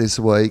 walked out this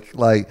week.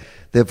 Like,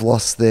 they've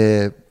lost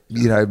their,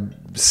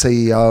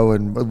 CEO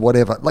and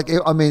whatever. Like,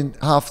 I mean,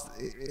 half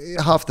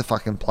the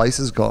fucking place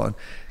is gone.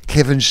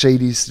 Kevin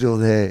Sheedy's still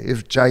there.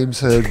 If James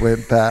Hird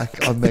went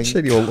back, I mean,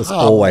 Sheedy will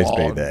always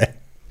be there.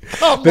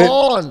 Come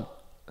on.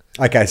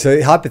 Okay,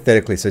 so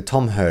hypothetically,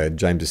 Tom Hird,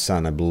 James's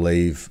son, I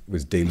believe,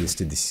 was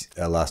delisted this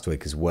last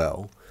week as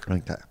well.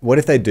 Okay. What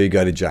if they do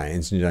go to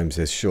James and James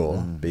says, sure,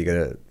 but you got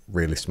to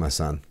relist my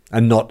son,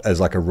 and not as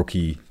like a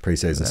rookie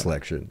preseason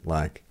selection?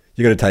 Like,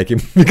 you got to take him.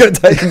 You got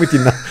to take him with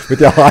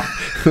your high.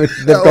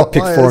 They've got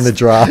pick 4 in the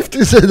draft.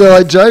 So they're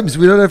like, James,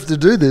 we don't have to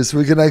do this.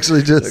 We can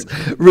actually just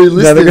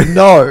relist him.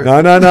 No.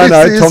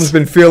 No. Tom's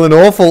been feeling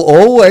awful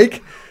all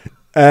week.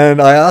 And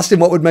I asked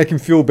him what would make him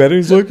feel better.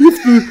 He's like,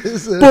 if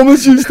the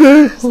Bombers use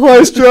their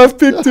highest draft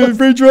pick to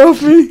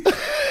redraft me.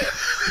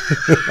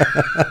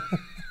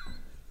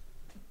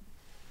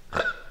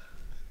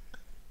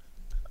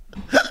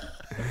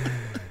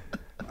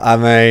 I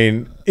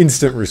mean,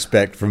 instant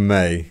respect from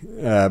me,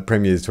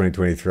 Premiers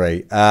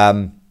 2023.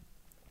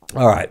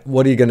 All right,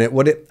 what are you going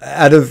to,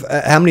 out of,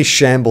 how many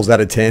shambles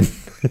out of 10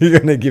 are you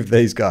going to give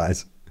these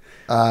guys?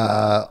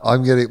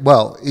 I'm going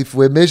to, if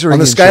we're measuring On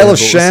a in scale of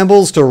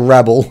shambles to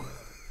rabble.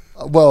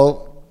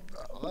 Well,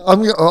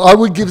 I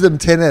would give them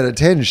 10 out of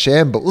 10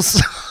 shambles.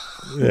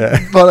 Yeah.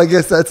 But I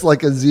guess that's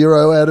like a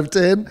 0 out of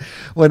 10.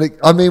 What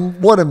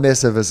a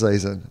mess of a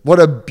season. What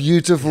a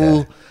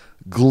beautiful,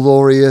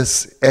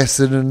 glorious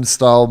Essendon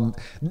style.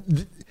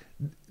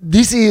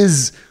 This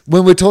is,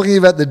 when we're talking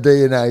about the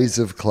DNAs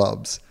of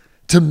clubs,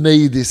 to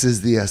me, this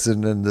is the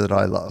Essendon that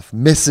I love.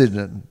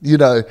 Mess-endon.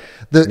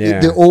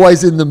 They're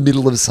always in the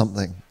middle of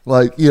something.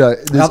 Like,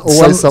 there's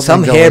always something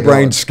some going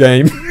harebrained on.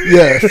 scheme.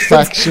 Yeah,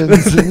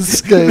 factions and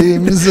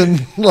schemes and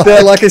They're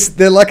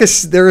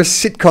a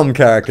sitcom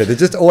character. They're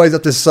just always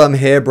up to some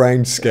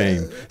harebrained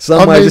scheme, just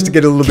to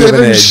get a little bit of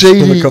an Kevin edge. from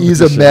the Sheedy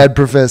is a competition. mad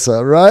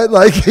professor, right?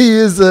 Like he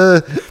is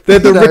a. They're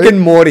the Rick and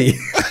Morty.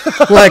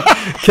 Like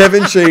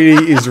Kevin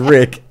Sheedy is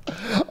Rick,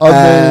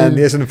 and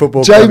the Essendon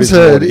Football Club James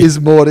Hird is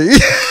Morty.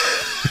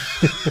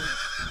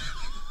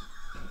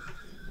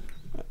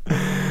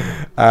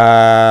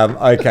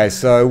 Okay,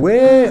 so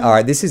all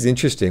right, this is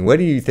interesting. Where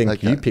do you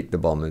think you picked the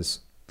Bombers?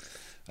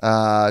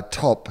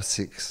 Top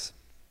 6.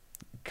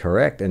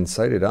 Correct, and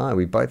so did I.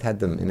 We both had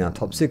them in our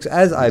top 6,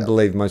 as I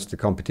believe most of the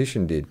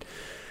competition did.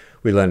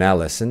 We learned our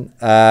lesson.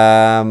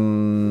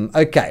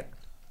 Okay,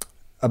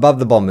 above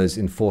the Bombers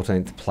in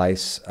 14th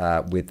place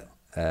with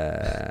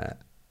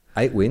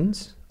 8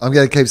 wins. I'm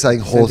going to keep saying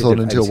Percentage Hawthorn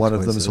of until one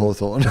of them is 86.7.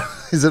 Hawthorn.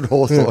 Is it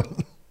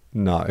Hawthorn?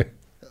 No.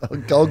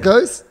 Gold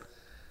Coast?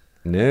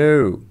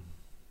 No.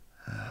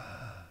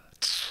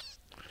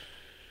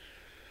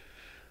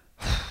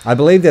 I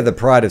believe they're the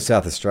pride of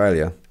South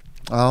Australia.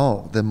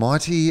 Oh, the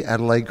mighty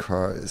Adelaide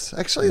Crows.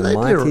 Actually, The they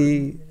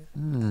mighty,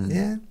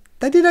 yeah,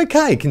 they did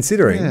okay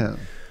considering. Yeah.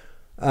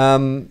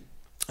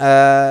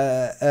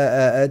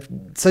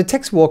 So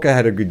Tex Walker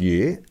had a good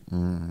year.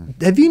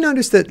 Have you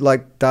noticed that,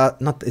 like,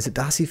 is it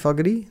Darcy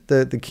Fogarty,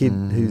 the kid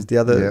who's the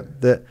other,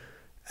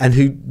 and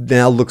who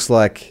now looks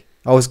like,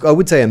 I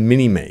would say a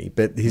mini me,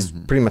 but he's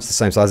pretty much the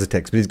same size as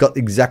Tex, but he's got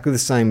exactly the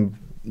same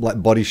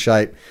like body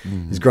shape.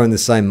 He's grown the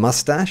same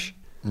mustache.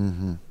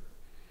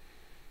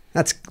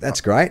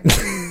 That's great.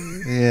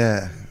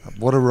 Yeah.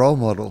 What a role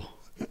model.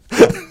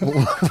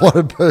 What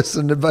a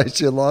person to base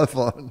your life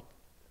on.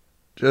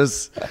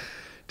 Just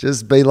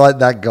be like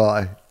that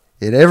guy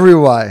in every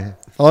way,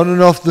 on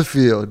and off the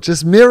field.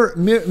 Just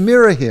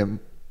mirror him.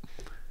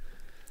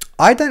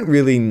 I don't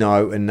really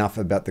know enough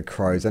about the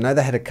Crows. I know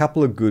they had a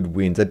couple of good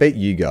wins. They beat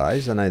you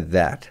guys. I know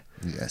that.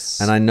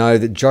 Yes. And I know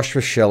that Josh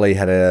Rochelle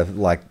had a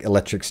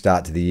electric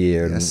start to the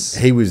year. Yes.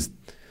 And he was,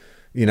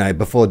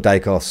 before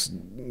Dacos,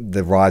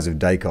 the rise of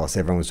Dacos,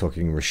 everyone was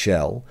talking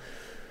Rochelle.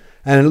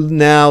 And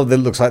now it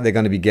looks like they're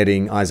going to be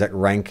getting Isaac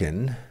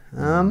Rankin.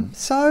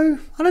 So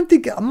I don't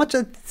think much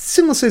a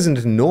similar season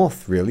to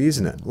North, really,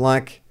 isn't it?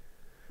 Like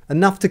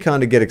enough to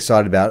kind of get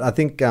excited about. I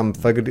think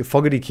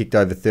Fogarty kicked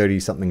over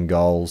 30-something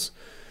goals.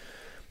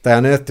 They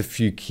unearthed a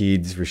few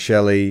kids.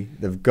 Rochelle,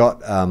 they've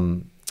got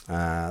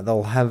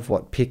they'll have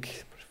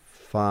pick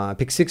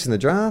 6 in the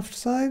draft.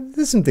 So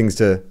there's some things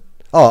to.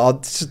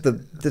 It's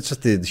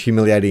just the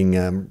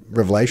humiliating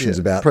revelations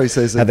about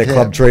pre-season how their camp.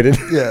 club treated.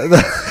 Yeah.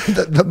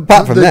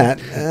 Apart from that,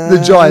 the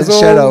giant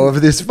shadow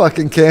of this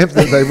fucking camp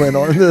that they went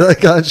on that they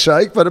can't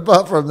shake. But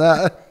apart from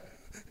that,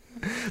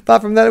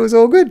 it was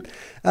all good.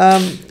 Do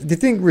you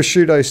think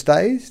Rashudo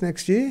stays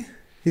next year?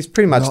 He's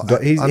pretty much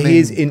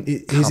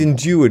he's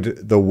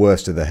endured the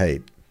worst of the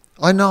heat.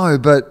 I know,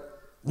 but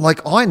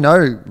I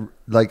know.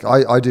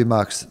 I do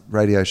Mark's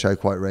radio show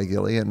quite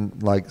regularly, and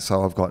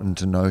so I've gotten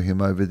to know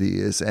him over the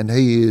years, and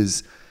he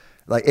is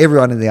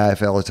everyone in the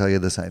AFL will tell you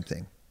the same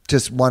thing.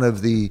 Just one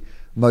of the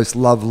most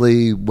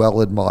lovely,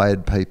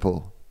 well-admired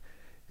people.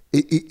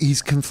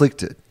 He's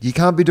conflicted. You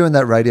can't be doing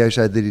that radio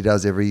show that he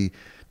does every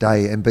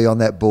day and be on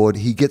that board.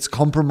 He gets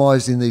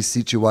compromised in these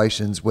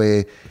situations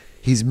where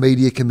his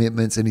media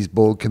commitments and his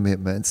board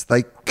commitments,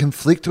 they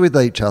conflict with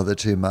each other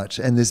too much,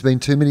 and there's been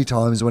too many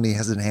times when he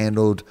hasn't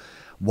handled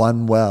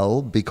one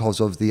well because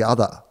of the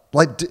other.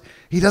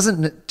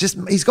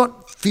 He's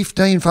got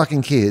 15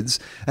 fucking kids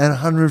and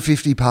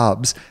 150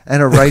 pubs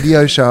and a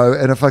radio show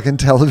and a fucking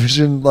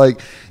television,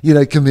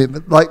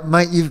 commitment.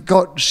 Mate, you've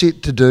got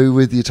shit to do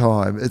with your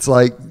time. It's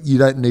you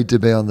don't need to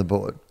be on the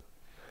board.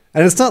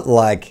 And it's not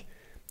like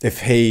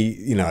if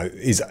he,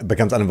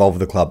 becomes uninvolved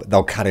with the club,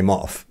 they'll cut him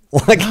off.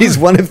 He's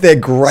one of their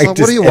greatest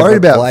what are you worried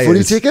about? Players.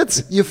 Footy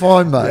tickets? You're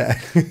fine, mate.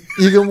 Yeah.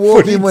 You can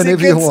walk in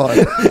whenever you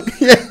want.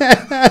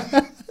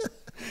 Yeah.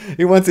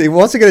 He wants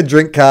to get a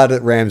drink card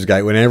at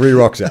Ramsgate whenever he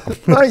rocks up.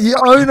 Mate, you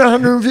own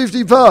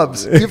 150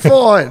 pubs. You're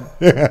fine.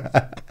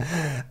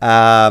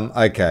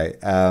 Okay.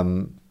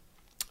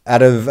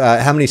 Out of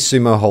how many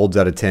sumo holds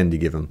out of 10 do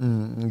you give him?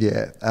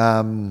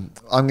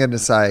 I'm going to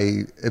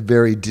say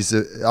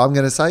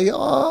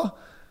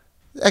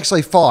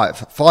actually 5.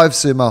 5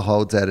 sumo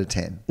holds out of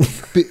 10.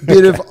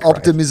 Bit of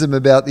optimism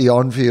about the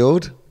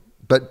on-field,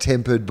 but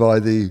tempered by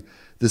the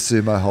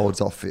sumo holds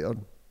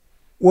off-field.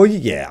 Well,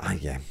 yeah.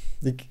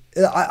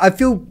 I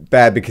feel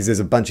bad because there's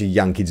a bunch of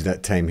young kids in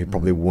that team who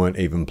probably weren't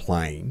even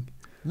playing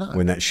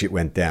when that shit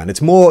went down.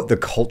 It's more the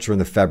culture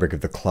and the fabric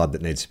of the club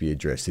that needs to be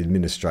addressed, the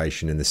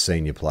administration and the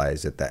senior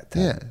players at that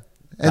time. Yeah.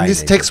 And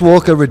this Tex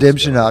Walker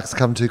redemption arc's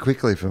come too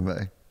quickly for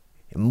me.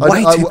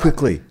 Way too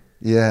quickly.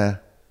 Yeah.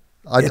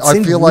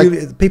 I feel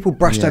like people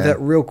brushed over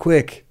that real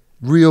quick.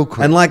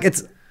 And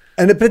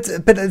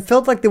but it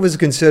felt like there was a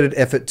concerted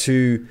effort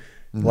to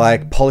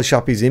polish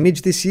up his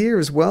image this year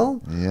as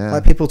well. Yeah.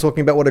 People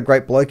talking about what a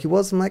great bloke he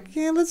was. I'm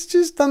let's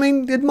just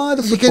admire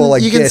the football.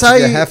 You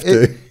have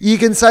to. You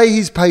can say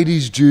he's paid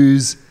his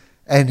dues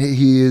and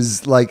he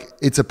is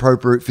it's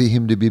appropriate for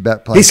him to be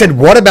back playing. He said,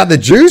 "What about the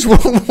Jews?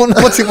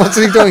 What's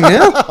he doing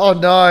now?" Oh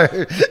no,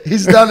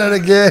 he's done it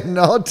again.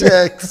 Oh,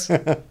 Tex.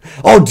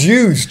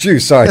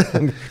 Jews. Sorry,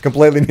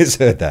 completely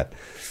misheard that.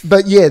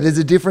 But yeah, there's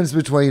a difference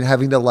between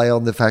having to lay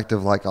on the fact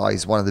of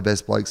he's one of the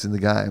best blokes in the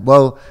game.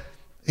 Well,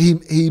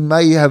 he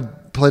may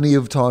have plenty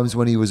of times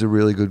when he was a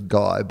really good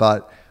guy,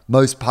 but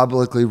most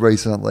publicly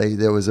recently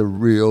there was a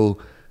real,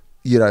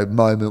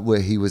 moment where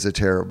he was a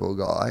terrible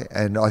guy,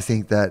 and I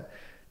think that.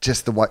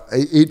 Just the way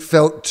it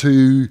felt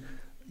they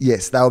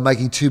were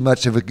making too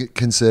much of a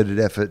concerted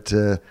effort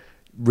to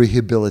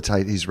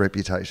rehabilitate his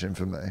reputation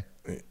for me.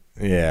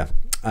 Yeah.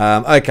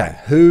 Okay.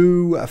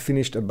 Who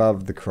finished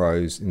above the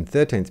Crows in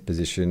 13th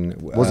position?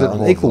 Was it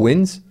on equal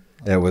wins?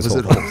 Yeah, it was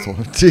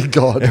Hawthorn. Dear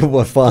God. It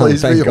was fine.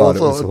 Please Thank be God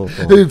Hawthorn, it was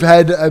Hawthorn. who've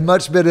had a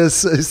much better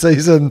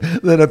season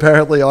than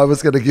apparently I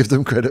was going to give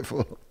them credit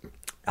for.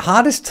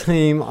 Hardest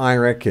team, I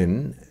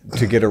reckon,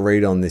 to get a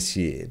read on this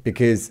year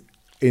because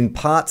in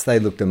parts they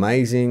looked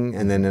amazing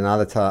and then in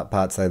other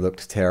parts they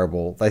looked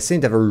terrible. They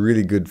seem to have a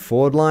really good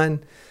forward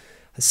line.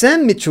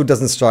 Sam Mitchell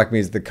doesn't strike me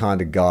as the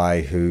kind of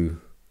guy who...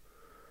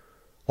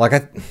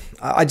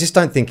 I just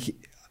don't think...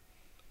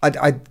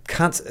 I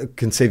can't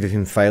conceive of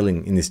him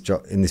failing in this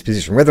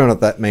position. Whether or not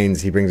that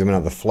means he brings him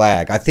another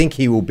flag, I think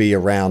he will be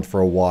around for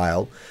a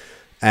while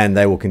and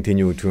they will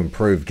continue to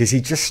improve because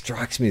he just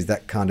strikes me as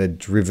that kind of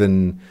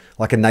driven,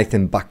 like a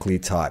Nathan Buckley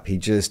type. He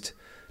just...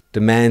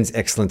 demands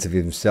excellence of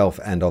himself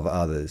and of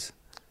others.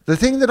 The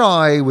thing that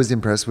I was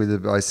impressed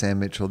with by Sam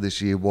Mitchell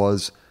this year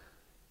was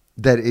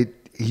that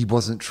he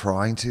wasn't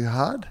trying too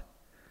hard.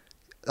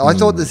 I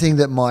thought the thing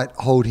that might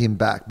hold him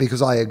back,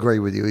 because I agree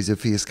with you, he's a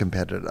fierce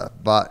competitor,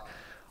 but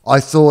I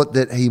thought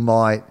that he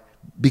might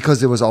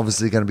because there was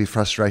obviously going to be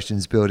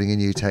frustrations building a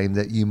new team,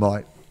 that you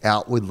might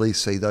outwardly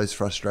see those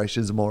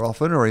frustrations more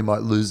often, or he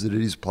might lose it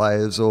at his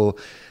players, or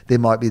there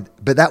might be,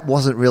 but that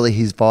wasn't really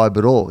his vibe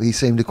at all. He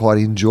seemed to quite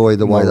enjoy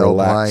the way they were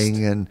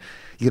playing, and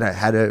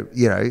had a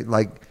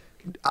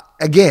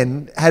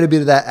had a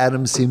bit of that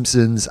Adam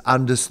Simpson's,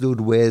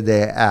 understood where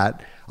they're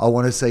at. I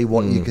want to see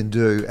what you can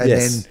do, and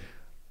then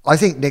I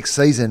think next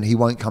season he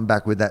won't come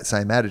back with that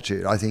same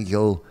attitude. I think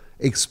he'll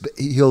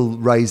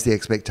raise the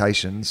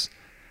expectations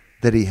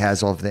that he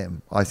has of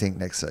them. I think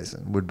next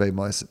season would be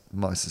my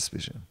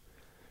suspicion.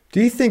 Do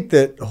you think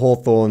that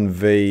Hawthorn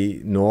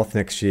v North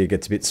next year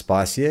gets a bit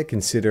spicier,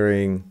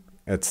 considering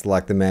it's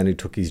like the man who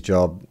took his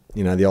job,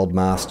 the old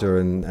master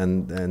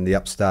and the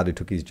upstart who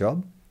took his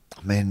job?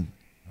 I mean,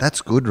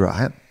 that's good,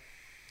 right?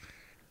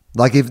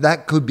 Like, if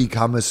that could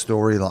become a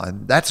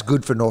storyline, that's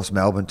good for North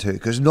Melbourne too,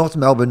 because North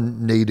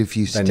Melbourne need a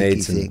few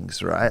sticky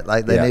things, right?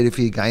 Like, they need a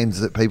few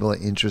games that people are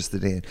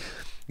interested in.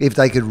 If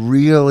they could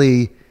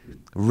really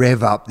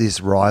rev up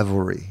this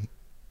rivalry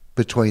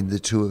between the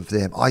two of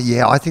them. Oh,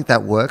 yeah, I think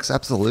that works.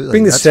 Absolutely.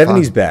 Bring the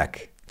 70s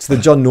back. It's the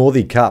John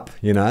Northey Cup,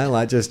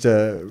 like just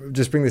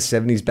bring the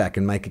 70s back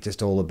and make it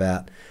just all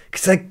about,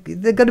 because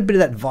they've got a bit of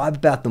that vibe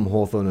about them,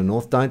 Hawthorn and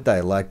North, don't they?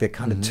 Like, they're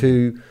kind of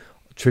too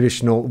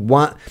traditional.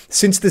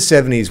 Since the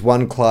 70s,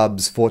 one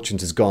club's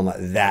fortunes has gone like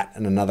that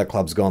and another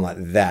club's gone like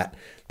that.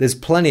 There's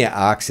plenty of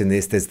arcs in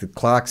this. There's the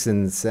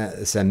Clarkson,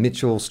 Sam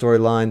Mitchell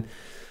storyline.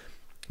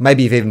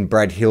 Maybe if even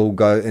Brad Hill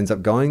ends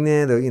up going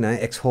there,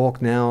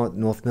 ex-Hawk now at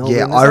North Melbourne.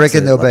 Yeah, I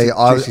reckon there'll be.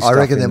 I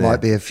reckon there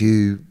might be a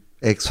few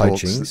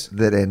ex-Hawks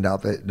that end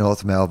up at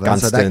North Melbourne,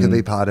 Gunston. So that could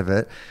be part of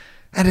it.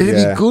 And it'd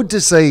be good to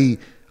see.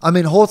 I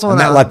mean, Hawthorn.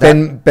 And that,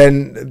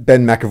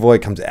 Ben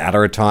McAvoy comes out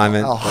of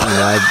retirement,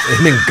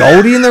 and then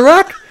Goldie in the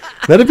ruck.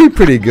 That'd be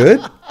pretty good.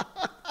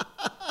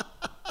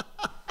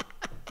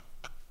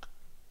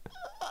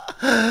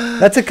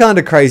 That's a kind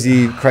of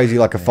crazy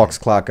like a Fox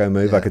Clarko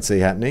move I could see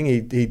happening.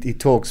 He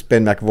talks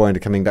Ben McAvoy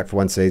into coming back for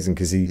one season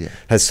because he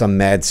has some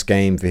mad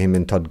scheme for him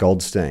and Todd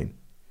Goldstein.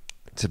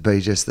 To be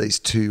just these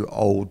two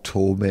old,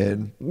 tall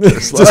men.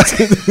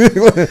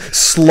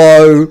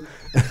 Slow,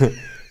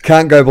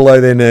 can't go below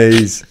their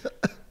knees,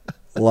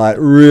 like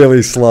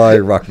really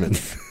slow ruckman.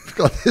 I've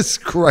got this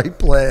great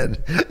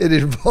plan. It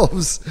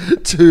involves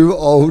two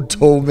old,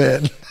 tall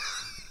men.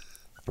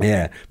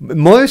 Yeah.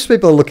 Most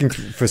people are looking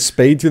for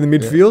speed through the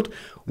midfield. Yeah.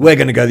 We're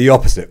going to go the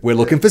opposite. We're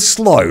looking for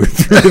slow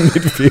through the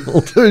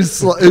midfield. Who's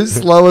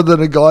slower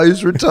than a guy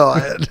who's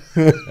retired?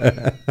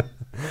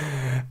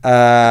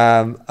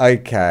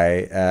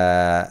 Okay.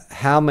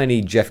 How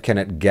many Jeff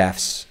Kennett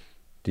gaffes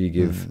do you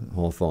give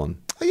Hawthorn?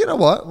 You know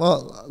what?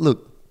 Well,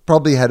 look,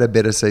 probably had a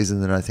better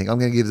season than I think. I'm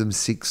going to give them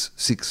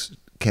six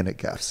Kennett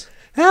gaffes.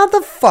 How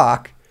the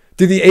fuck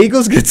do the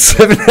Eagles get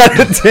 7 out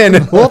of 10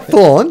 and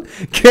Hawthorn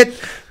get...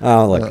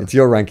 Oh, look, it's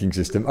your ranking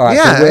system. All right,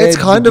 yeah, so it's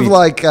kind of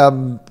like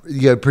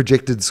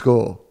projected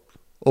score,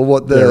 or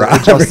what the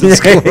adjusted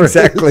score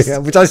exactly, is.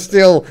 Which I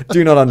still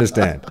do not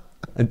understand.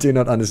 I do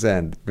not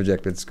understand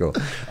projected score.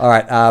 All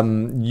right,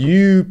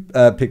 you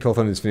picked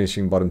Hawthorn as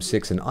finishing bottom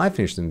 6, and I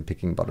finished them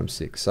picking bottom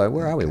 6. So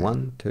where are we?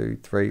 1, 2,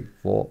 3,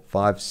 4,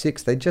 5,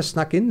 6. They just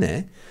snuck in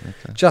there.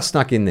 Okay. Just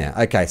snuck in there.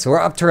 Okay, so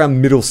we're up to our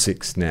middle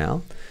 6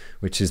 now,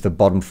 which is the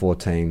bottom 4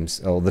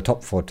 teams, or the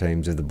top 4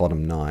 teams of the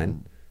bottom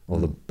 9. Or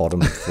the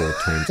bottom 4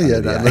 teams.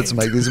 Let's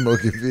make this more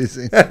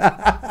confusing.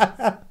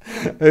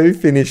 Who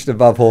finished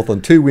above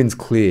Hawthorn? 2 wins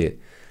clear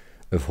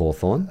of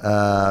Hawthorn.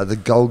 The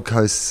Gold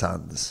Coast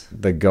Suns.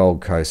 The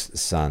Gold Coast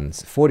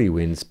Suns. 40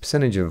 wins,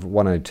 percentage of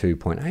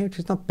 102.8, which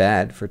is not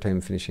bad for a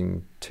team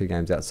finishing 2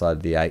 games outside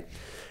of the 8.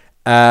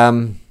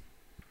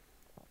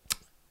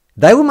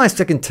 They were my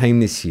second team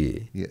this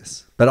year.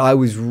 Yes. But I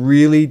was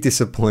really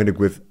disappointed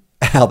with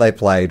how they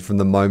played from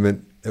the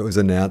moment it was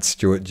announced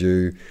Stuart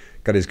Dew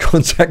got his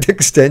contract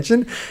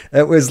extension.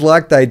 It was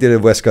like they did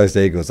at West Coast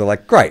Eagles. They're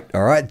like, great,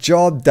 all right,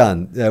 job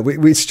done. We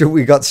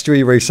got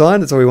Stewie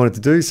re-signed. That's all we wanted to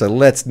do. So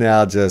let's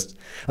now just...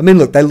 I mean,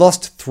 look, they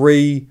lost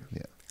 3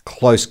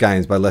 close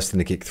games by less than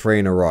a kick, 3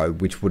 in a row,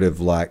 which would have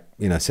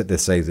set their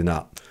season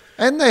up.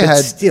 And they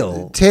had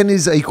still 10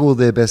 is equal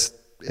their best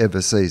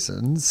ever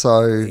season.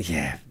 So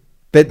yeah.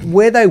 But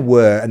where they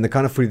were and the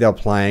kind of footy they were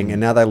playing,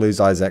 and now they lose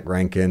Isaac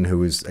Rankin, who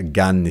was a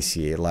gun this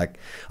year. Like,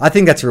 I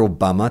think that's a real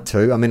bummer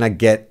too. I mean, I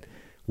get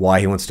why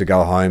he wants to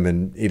go home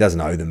and he doesn't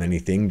owe them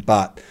anything,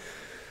 but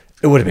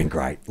it would have been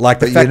great. Like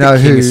the fact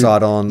that King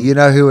side on... You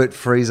know who it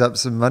frees up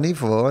some money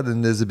for,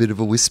 and there's a bit of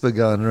a whisper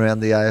going around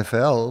the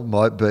AFL,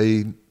 might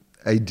be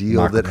a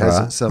deal Mark that LaCroix.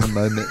 has some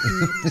moment.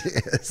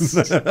 Yes.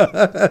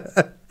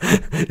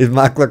 Is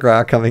Mark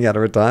LaCroix coming out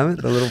of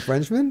retirement, the little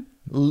Frenchman?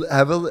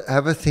 Have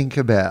a think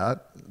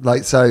about...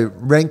 so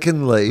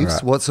Rankin leaves.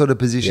 Right. What sort of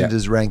position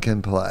does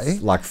Rankin play?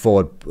 Like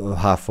forward,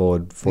 half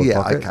forward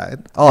pocket. Okay.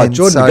 Oh, and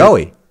Jordan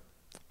McGoey.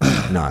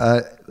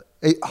 No.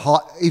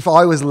 If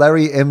I was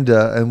Larry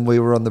Emder and we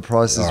were on The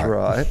Price is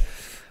Right,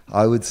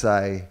 I would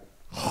say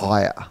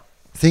higher.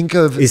 Think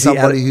of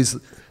somebody who's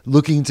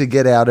looking to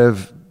get out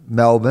of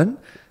Melbourne,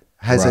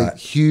 has a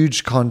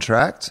huge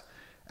contract,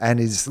 and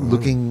is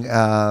looking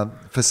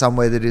for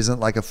somewhere that isn't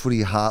like a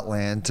footy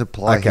heartland to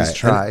play his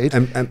trade.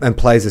 And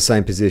plays the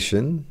same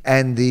position.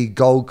 And the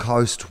Gold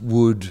Coast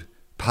would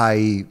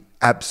pay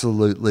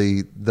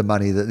absolutely the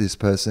money that this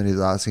person is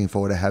asking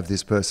for to have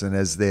this person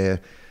as their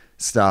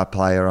star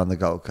player on the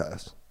Gold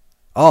Coast.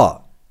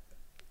 Oh,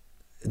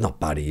 not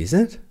Buddy, is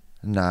it?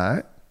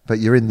 No, but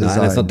you're in the zone.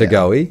 No, it's not now.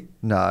 Degoe.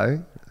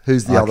 No.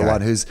 Who's the other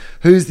one?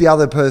 Who's the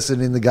other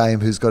person in the game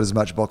who's got as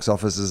much box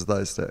office as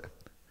those two?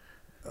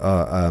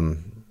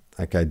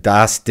 Okay,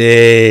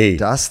 Dusty.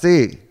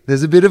 Dusty.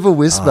 There's a bit of a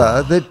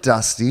whisper that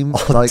Dusty,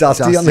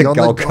 Dusty on the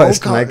Gold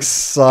Coast makes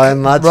so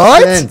much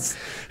right? sense.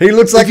 He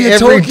looks like If you're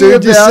every talking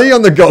dude you about see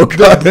on the Gold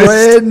Coast. The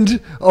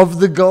blend of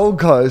the Gold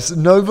Coast.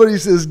 Nobody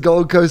says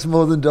Gold Coast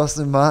more than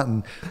Dustin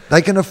Martin.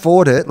 They can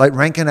afford it. Like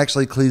Rankin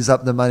actually clears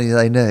up the money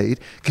they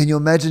need. Can you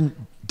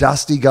imagine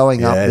Dusty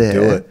going up there?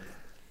 Do it.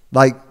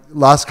 Like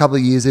last couple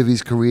of years of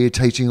his career,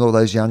 teaching all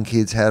those young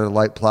kids how to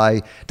like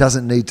play.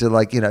 Doesn't need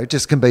to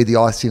just can be the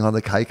icing on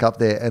the cake up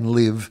there and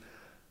live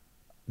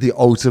the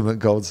ultimate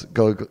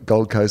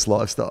Gold Coast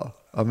lifestyle.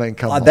 I mean,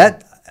 come on.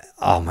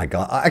 Oh my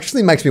God! It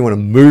actually makes me want to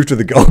move to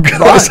the Gold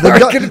Coast.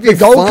 The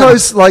Gold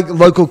Coast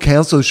local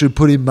council should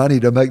put in money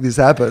to make this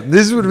happen.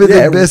 This would be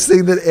the best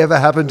thing that ever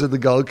happened to the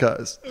Gold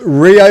Coast.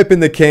 Reopen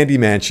the Candy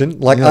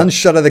Mansion,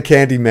 unshutter the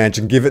Candy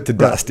Mansion, give it to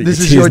Dusty. This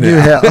is your new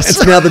house.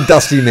 It's now the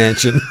Dusty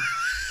Mansion.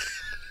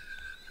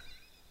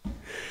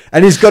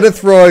 And he's got to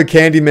throw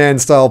Candyman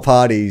style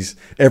parties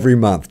every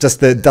month, just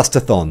the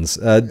dustathons,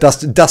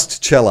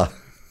 Dustchella.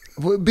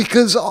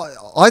 Because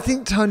I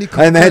think Tony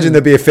Cochran... I imagine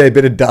there'd be a fair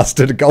bit of dust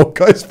at a Gold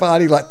Coast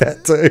party like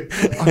that too.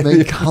 I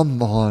mean,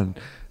 come on.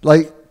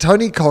 Like,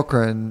 Tony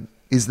Cochran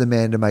is the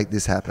man to make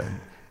this happen.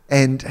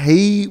 And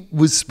he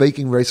was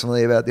speaking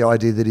recently about the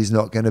idea that he's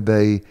not going to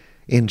be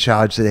in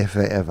charge there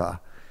forever.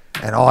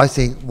 And I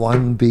think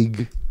one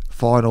big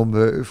final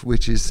move,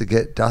 which is to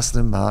get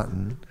Dustin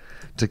Martin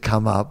to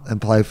come up and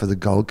play for the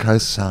Gold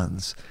Coast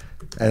Suns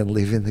and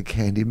live in the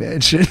Candy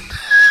Mansion.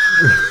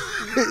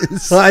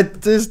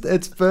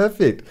 It's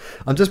perfect.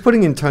 I'm just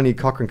putting in Tony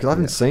Cochran because I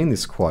haven't seen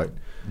this quote.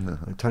 No.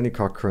 Tony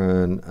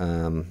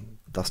Cochran,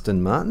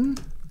 Dustin Martin.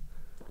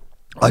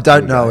 I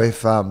don't know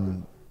if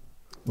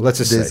let's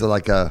just there's see.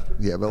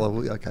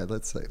 Okay,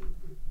 let's see.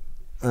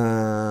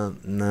 No,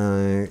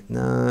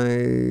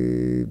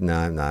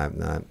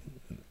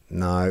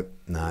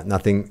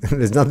 nothing.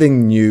 There's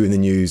nothing new in the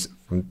news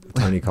from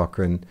Tony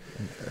Cochran.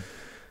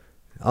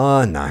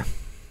 Oh no.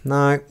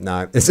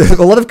 There's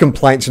a lot of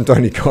complaints from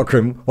Tony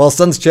Cochran. While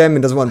Suns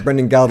chairman doesn't want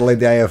Brendan Gale to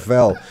lead the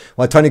AFL,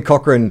 while Tony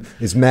Cochran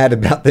is mad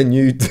about the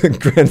new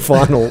grand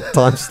final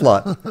time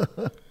slot.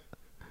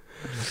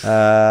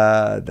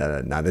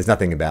 No, there's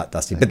nothing about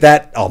Dusty. But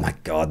that, oh my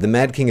God, the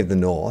Mad King of the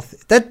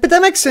North. But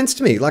that makes sense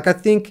to me. Like, I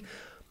think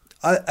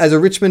as a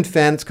Richmond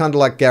fan, it's kind of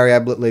like Gary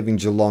Ablett leaving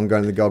Geelong,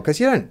 going to the Gold Coast.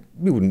 You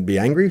wouldn't be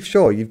angry.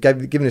 Sure, you've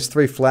given us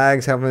 3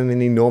 flags, however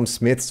many Norm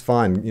Smiths,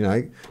 fine.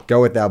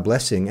 Go with our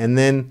blessing. And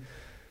then,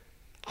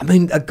 I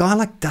mean, a guy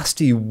like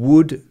Dusty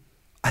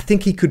I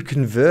think he could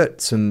convert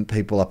some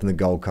people up in the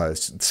Gold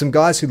Coast. Some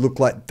guys who look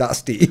like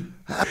Dusty,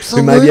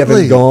 absolutely, who maybe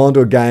haven't gone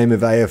to a game of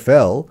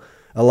AFL,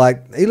 are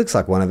like, he looks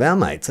like one of our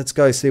mates. Let's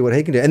go see what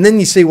he can do. And then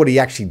you see what he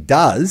actually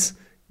does.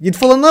 You'd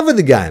fall in love with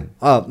the game.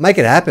 Oh, make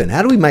it happen.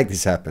 How do we make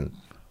this happen?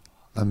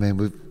 I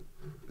mean,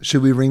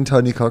 should we ring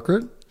Tony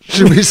Cochran?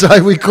 Should we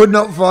say we could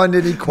not find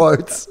any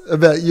quotes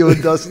about you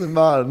and Dustin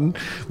Martin?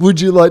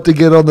 Would you like to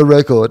get on the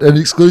record? An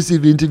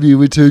exclusive interview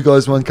with 2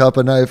 Guys, 1 Cup,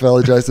 an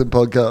AFL adjacent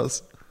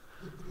podcast.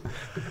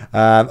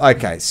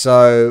 Okay,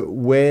 so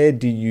where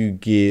do you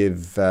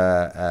give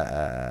how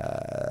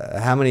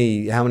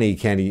many Tony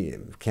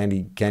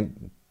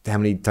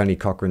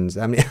Cochrans?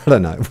 How many? I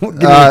don't know.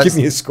 Give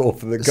me a score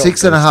for the Gold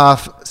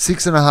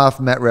 6.5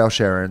 Matt Rouse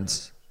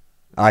Sharons.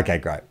 Okay,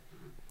 great.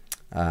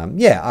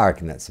 Yeah, I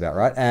reckon that's about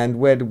right. And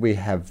where did we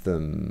have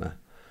them?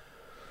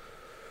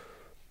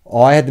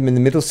 I had them in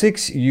the middle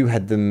 6. You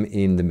had them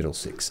in the middle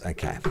 6.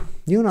 Okay.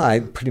 You and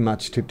I pretty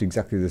much tipped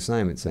exactly the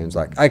same, it seems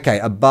like. Okay,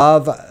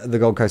 above the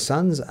Gold Coast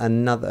Suns,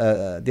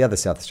 the other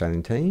South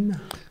Australian team,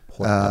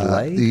 Port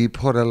Adelaide. The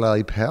Port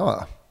Adelaide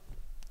Power.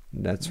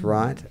 That's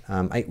right.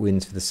 8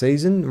 wins for the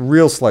season.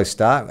 Real slow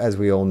start, as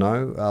we all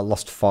know.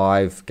 Lost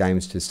 5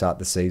 games to start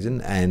the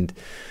season, and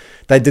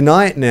they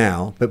deny it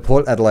now, but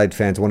Port Adelaide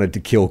fans wanted to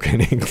kill Ken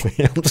Hinkley.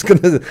 I'm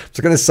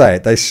just gonna say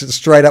it. They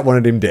straight up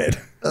wanted him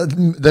dead.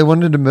 They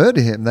wanted to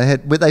murder him.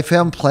 They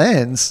found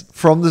plans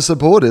from the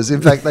supporters.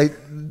 In fact,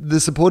 the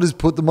supporters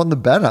put them on the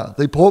banner.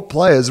 The Port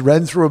players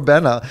ran through a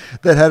banner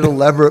that had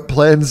elaborate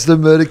plans to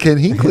murder Ken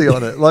Hinkley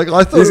on it. Like,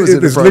 I thought it was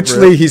inappropriate.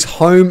 Literally his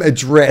home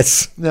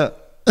address. No.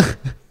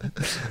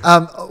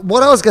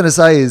 What I was going to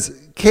say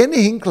is, Ken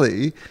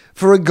Hinkley,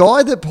 for a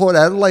guy that Port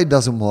Adelaide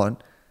doesn't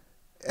want,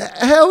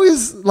 how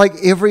is like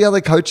every other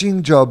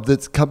coaching job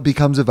that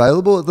becomes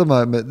available at the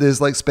moment,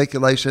 there's like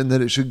speculation that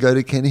it should go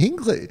to Ken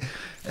Hinkley.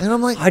 And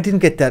I'm like, I didn't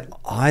get that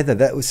either.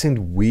 That seemed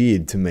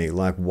weird to me.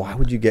 Like, why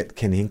would you get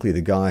Ken Hinkley,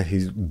 the guy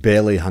who's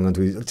barely hung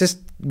onto his... Just,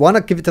 why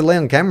not give it to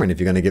Leon Cameron if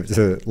you're going to give it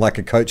to like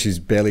a coach who's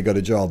barely got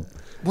a job?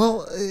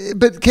 Well,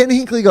 but Ken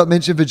Hinkley got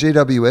mentioned for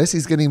GWS.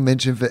 He's getting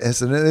mentioned for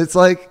Essendon. It's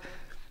like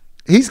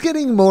he's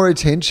getting more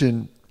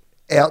attention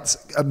out.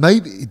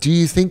 Maybe do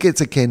you think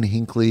it's a Ken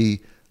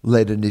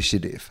Hinkley-led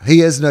initiative? He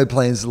has no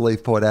plans to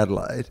leave Port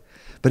Adelaide,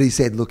 but he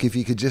said, "Look, if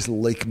you could just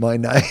leak my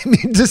name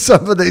into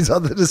some of these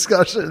other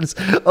discussions,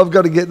 I've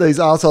got to get these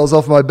arseholes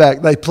off my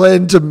back. They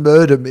plan to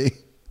murder me."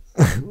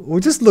 Well,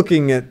 just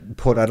looking at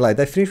Port Adelaide,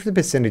 they finished with a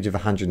percentage of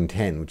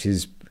 110, which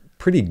is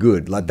pretty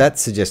good. Like that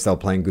suggests they were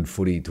playing good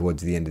footy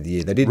towards the end of the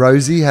year. They did.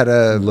 Rosie had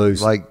a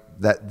lose like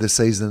that the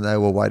season they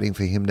were waiting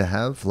for him to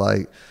have.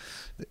 Like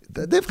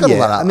they've got a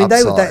lot of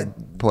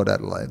upside. Port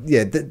Adelaide.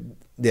 Yeah.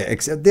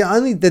 Except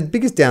the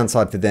biggest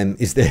downside for them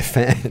is their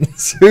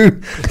fans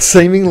who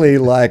seemingly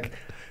like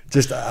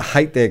just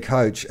hate their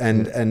coach,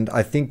 and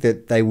I think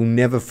that they will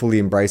never fully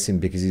embrace him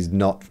because he's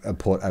not a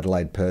Port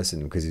Adelaide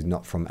person, because he's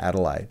not from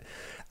Adelaide.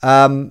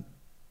 All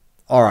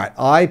right,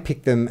 I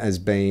picked them as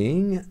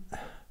being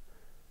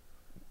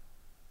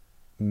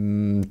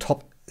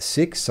top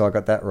 6, so I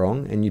got that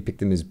wrong, and you picked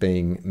them as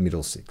being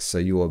middle 6, so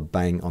you are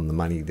bang on the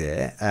money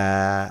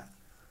there.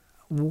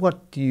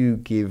 What do you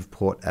give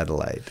Port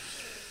Adelaide?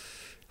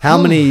 How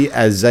many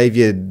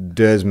Xavier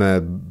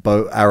Dersma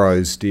bow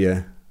arrows do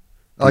you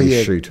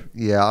shoot?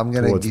 Yeah, I'm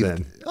going to give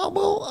them. Oh,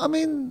 well, I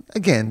mean,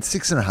 again,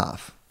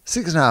 6.5.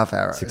 6.5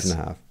 arrows.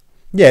 6.5.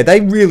 Yeah,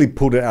 they really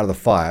pulled it out of the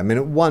fire. I mean,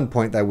 at one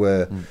point they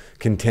were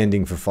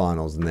contending for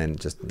finals and then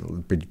just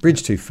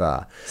bridge too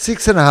far.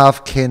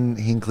 6.5 Ken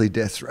Hinkley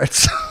death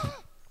threats.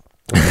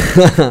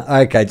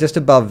 Okay, just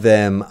above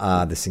them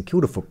are the St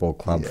Kilda Football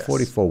Club, Yes.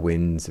 44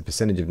 wins, a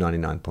percentage of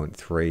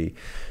 99.3,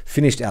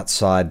 finished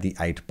outside the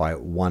 8 by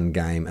 1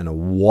 game and a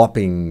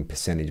whopping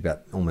percentage,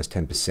 about almost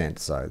 10%,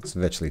 so it's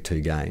virtually 2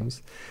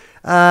 games.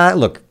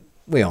 Look,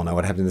 we all know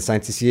what happened to the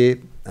Saints this year,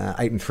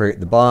 8-3 at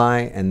the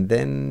bye, and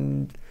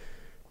then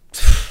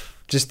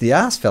just the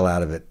arse fell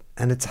out of it,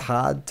 and it's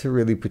hard to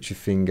really put your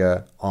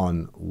finger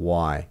on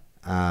why.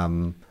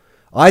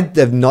 I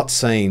have not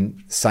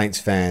seen Saints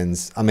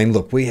fans. I mean,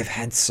 look, we have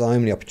had so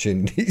many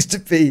opportunities to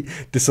be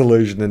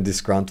disillusioned and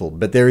disgruntled,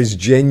 but there is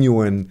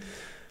genuine,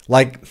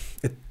 like,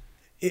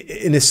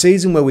 in a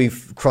season where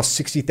we've crossed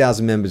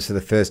 60,000 members for the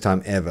first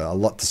time ever, a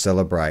lot to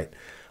celebrate.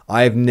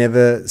 I have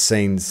never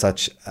seen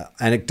such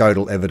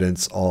anecdotal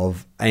evidence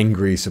of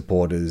angry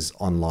supporters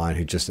online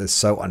who just are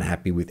so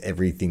unhappy with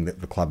everything that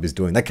the club is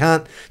doing. They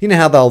can't, you know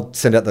how they'll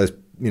send out those,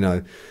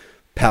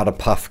 powder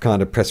puff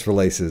kind of press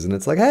releases, and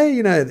it's like, hey,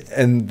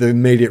 and the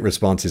immediate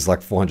response is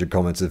like 400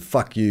 comments of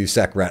 "fuck you,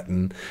 sack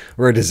Ratton,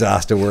 we're a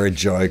disaster, we're a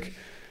joke,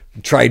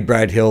 trade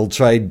Brad Hill,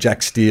 trade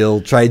Jack Steele,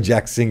 trade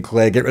Jack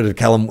Sinclair, get rid of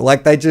Callum."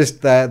 Like they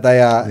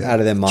are out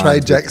of their minds.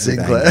 Trade Jack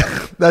Sinclair.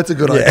 That's a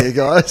good idea,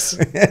 guys.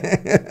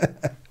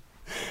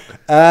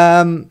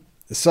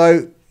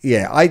 So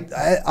yeah,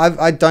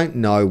 I don't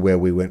know where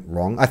we went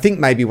wrong. I think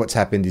maybe what's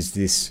happened is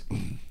this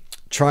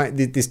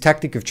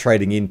tactic of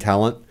trading in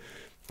talent,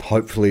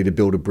 hopefully to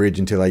build a bridge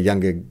until our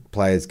younger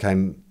players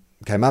came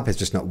up, has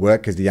just not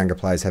worked because the younger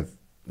players have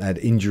had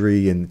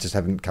injury and just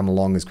haven't come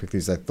along as quickly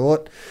as they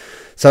thought.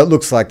 So it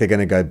looks like they're going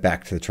to go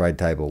back to the trade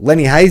table.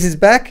 Lenny Hayes is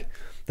back.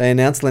 They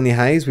announced Lenny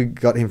Hayes. We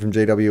got him from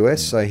GWS,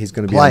 so he's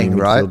going to be playing,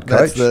 our right?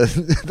 coach.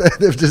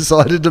 They've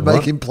decided to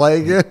make him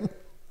play again.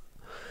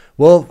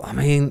 Well, I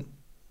mean,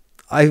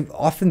 I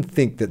often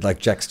think that like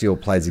Jack Steele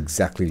plays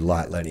exactly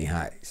like Lenny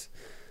Hayes.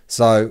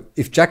 So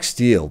if Jack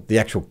Steele, the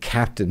actual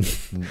captain,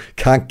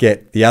 can't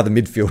get the other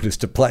midfielders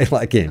to play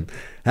like him,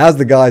 how's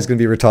the guy who's going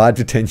to be retired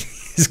for 10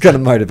 years going to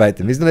motivate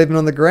them? He's not even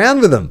on the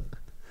ground with them.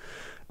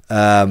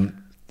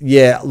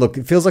 Yeah, look,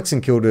 it feels like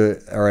St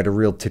Kilda are at a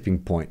real tipping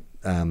point.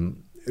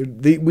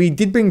 We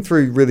did bring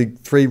through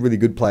three really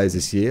good players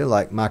this year,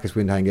 like Marcus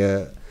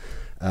Windhanger,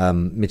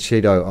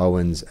 Michito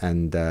Owens,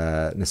 and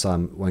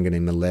Nasai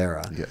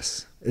Wangani-Malera.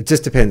 Yes. It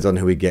just depends on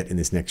who we get in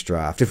this next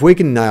draft. If we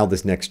can nail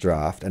this next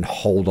draft and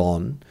hold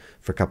on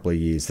for a couple of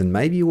years, then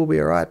maybe we'll be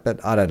all right.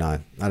 But I don't know.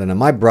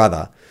 My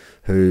brother,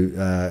 who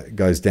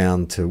goes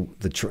down to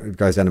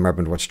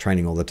Melbourne to watch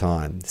training all the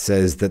time,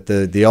 says that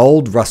the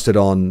old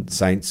rusted-on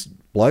Saints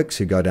blokes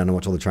who go down and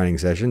watch all the training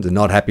sessions are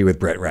not happy with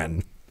Brett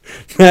Ratton.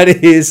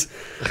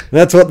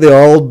 That's what the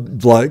old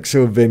blokes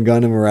who have been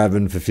going to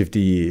Moorabbin for 50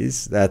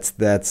 years, that's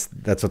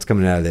what's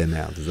coming out of their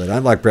mouths. They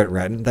don't like Brett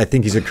Ratton. They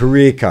think he's a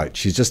career coach.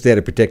 He's just there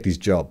to protect his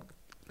job.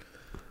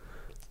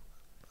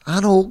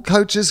 Aren't all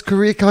coaches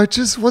career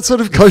coaches? What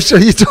sort of coach are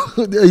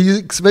you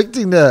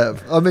expecting to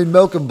have? I mean,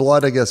 Malcolm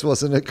Blight, I guess,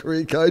 wasn't a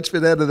career coach,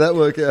 but how did that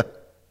work out?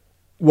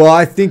 Well,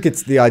 I think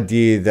it's the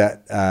idea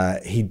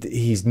that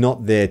he's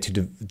not there to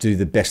do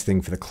the best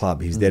thing for the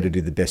club. He's there to do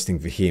the best thing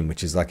for him,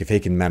 which is like if he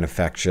can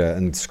manufacture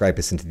and scrape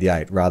us into the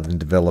 8 rather than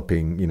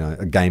developing,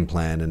 a game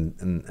plan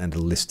and a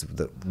list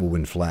that will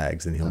win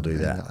flags, then he'll do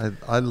that.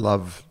 I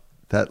love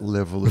that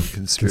level of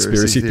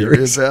conspiracy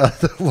theory about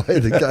the way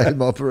the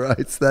game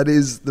operates. That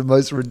is the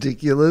most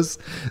ridiculous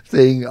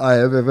thing I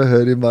have ever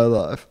heard in my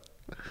life.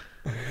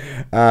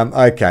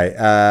 Okay.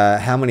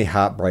 How many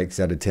heartbreaks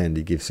out of 10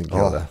 do you give St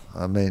Kilda?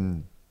 I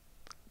mean,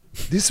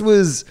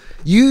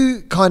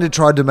 you kind of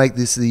tried to make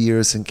this the year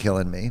of St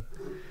Kilda and me.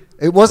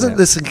 It wasn't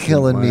the St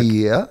Killen me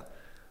year,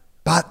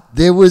 but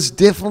there was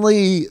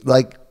definitely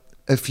like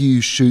a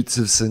few shoots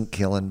of St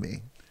Killen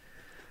me.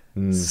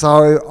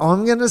 So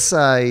I'm going to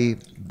say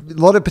a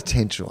lot of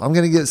potential. I'm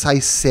going to say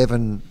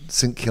 7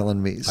 St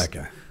Killen me's.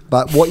 Okay.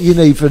 But what you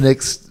need for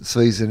next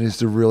season is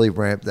to really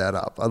ramp that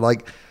up.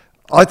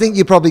 I think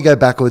you probably go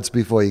backwards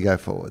before you go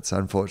forwards,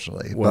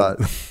 unfortunately. Well,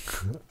 but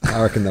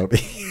I reckon that'll be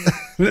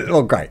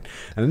great.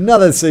 And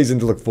another season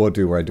to look forward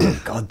to where I do a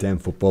goddamn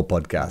football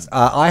podcast.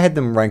 I had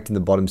them ranked in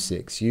the bottom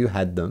 6. You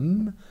had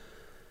them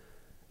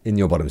in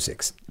your bottom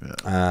 6.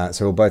 Yeah.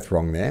 So we're both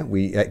wrong there.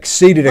 We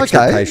exceeded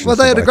expectations. Okay, well,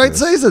 they had a great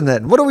season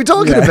then. What are we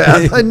talking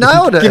about? They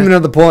nailed it. Give me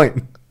another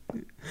point.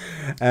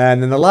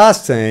 And then the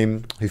last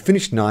team who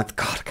finished 9th.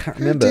 God, I can't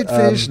remember. Who did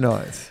finish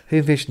 9th?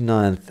 Who finished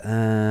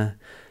 9th?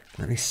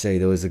 Let me see.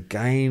 There was a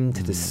game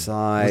to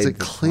decide. Was it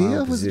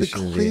clear? Was it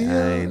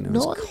clear? It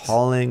was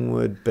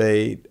Collingwood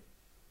beat.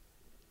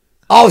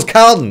 Oh, it was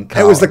Carlton.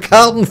 It was the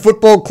Carlton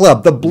Football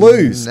Club, the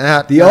Blues,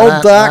 the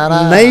old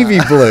dark navy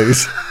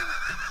Blues.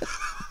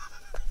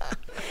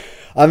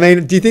 I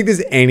mean, do you think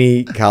there's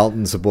any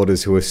Carlton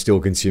supporters who are still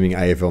consuming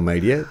AFL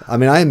media? I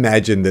mean, I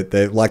imagine that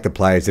they're like the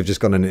players. They've just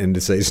gone on an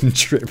end-of-season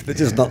trip. They're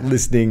just not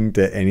listening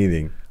to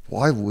anything.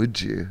 Why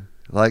would you?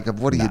 Like,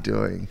 what are you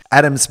doing?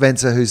 Adam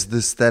Spencer, who's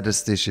the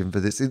statistician for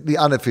this, the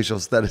unofficial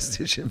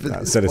statistician for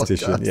this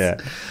podcast. Yeah.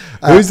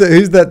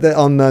 Who's that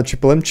on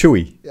Triple M?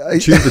 Chewy.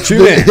 The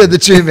Chew Man. Yeah, the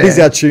Chew Man. He's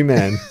our Chew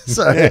Man.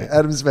 So,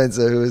 Adam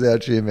Spencer, who is our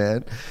Chew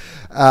Man,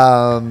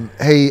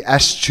 he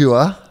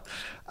Ashtua.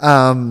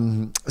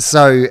 Adam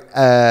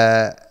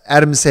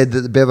said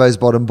that the Bevo's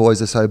bottom boys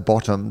are so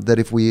bottom that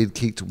if we had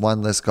kicked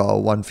one less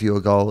goal, one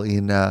fewer goal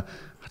in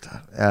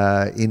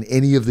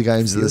any of the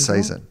games of the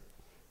season,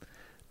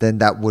 then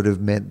that would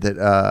have meant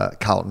that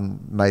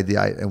Carlton made the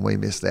 8 and we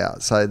missed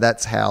out. So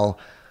that's how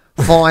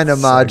fine a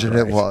margin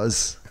it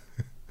was.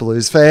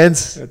 Blues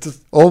fans,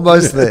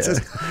 almost there. It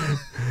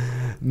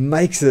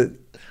makes it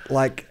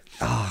like,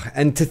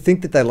 and to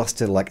think that they lost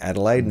to like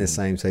Adelaide in the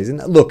same season.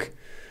 Look,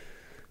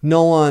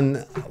 no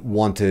one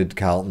wanted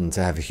Carlton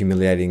to have a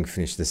humiliating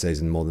finish to the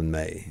season more than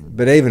me.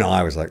 But even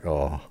I was like,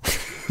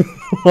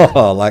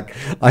 like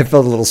I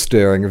felt a little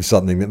stirring of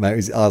something that made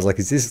me, I was like,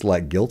 is this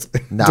like guilt?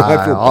 No,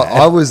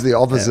 I was the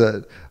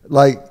opposite. Yeah.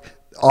 Like,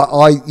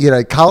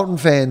 I Carlton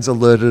fans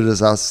alerted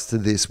us to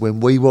this when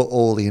we were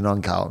all in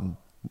on Carlton.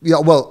 Yeah,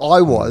 well,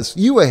 I was.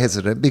 You were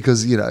hesitant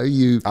because,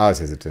 I was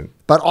hesitant.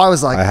 But I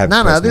was like,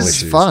 no,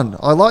 this is fun.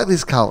 I like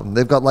this Carlton.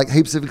 They've got like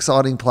heaps of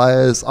exciting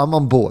players. I'm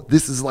on board.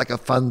 This is like a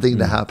fun thing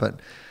to happen.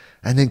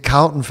 And then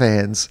Carlton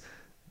fans,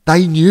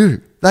 they knew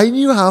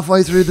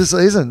halfway through the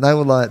season. They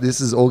were like,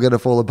 this is all going to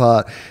fall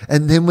apart.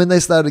 And then when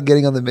they started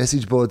getting on the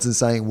message boards and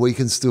saying, we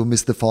can still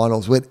miss the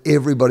finals, when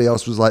everybody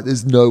else was like,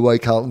 there's no way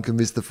Carlton can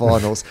miss the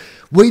finals.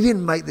 We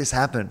didn't make this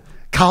happen.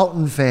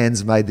 Carlton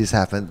fans made this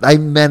happen. They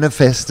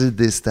manifested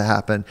this to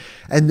happen.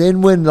 And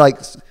then when like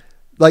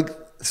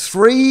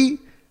 3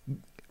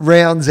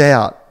 rounds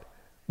out,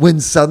 when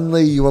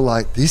suddenly you were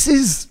like, this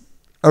is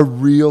a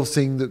real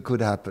thing that could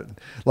happen.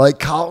 Like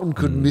Carlton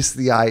could miss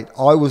the 8.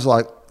 I was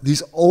like,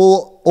 this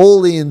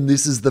all in,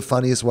 this is the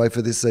funniest way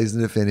for this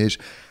season to finish.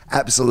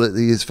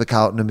 Absolutely is for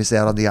Carlton to miss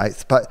out on the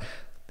 8th. But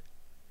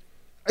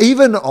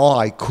even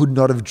I could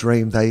not have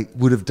dreamed they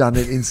would have done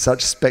it in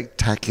such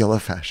spectacular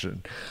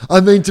fashion. I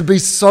mean, to be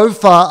so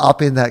far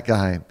up in that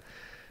game,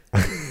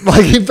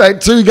 like in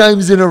fact 2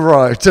 games in a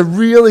row, to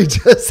really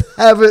just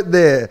have it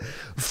there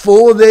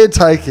for their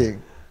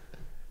taking.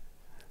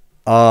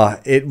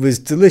 It was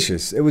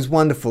delicious. It was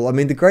wonderful. I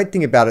mean, the great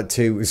thing about it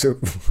too was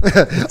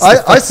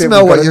I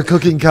smell what you're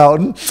cooking,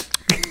 Carlton,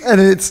 and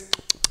it's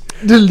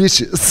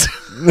delicious.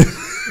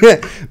 Yeah,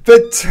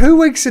 but 2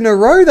 weeks in a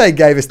row they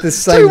gave us the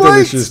same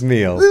delicious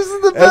meal. This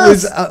is the best. It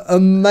was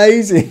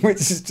amazing,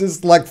 which is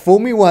just like, fool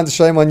me once,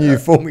 shame on you,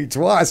 fool me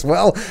twice.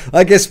 Well,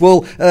 I guess,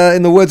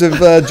 in the words of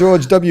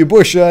George W.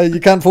 Bush, you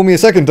can't fool me a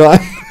second time.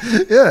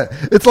 Yeah,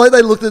 it's like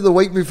they looked at the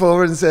week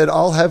before and said,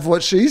 I'll have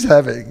what she's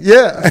having.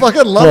 Yeah, I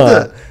fucking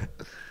loved it.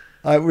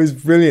 It was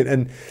brilliant.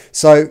 And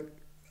so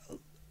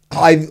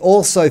I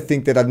also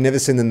think that I've never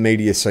seen the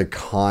media so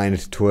kind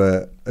to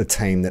a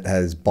team that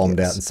has bombed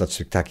out in such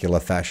spectacular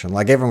fashion.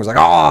 Like everyone was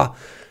like,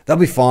 they'll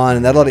be fine,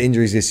 and they had a lot of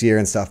injuries this year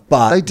and stuff.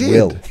 But they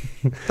did.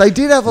 They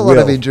did have a lot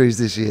of injuries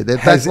this year. Their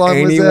backline was out.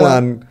 Has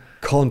anyone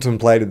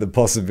contemplated the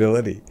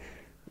possibility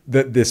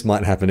that this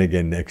might happen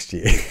again next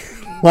year?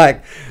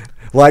 like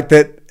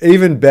that.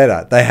 Even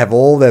better, they have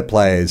all their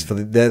players for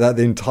the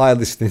entire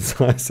list the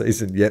entire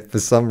season. Yet for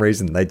some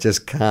reason they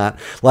just can't.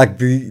 Like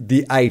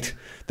the 8.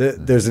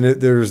 There's an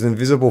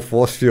invisible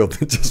force field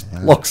that just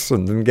blocks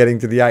them from getting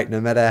to the 8, no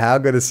matter how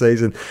good a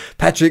season.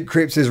 Patrick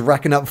Cripps is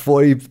racking up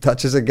 40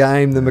 touches a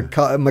game. The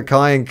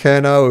Mackay and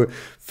Kerno are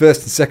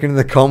first and second in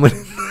the common.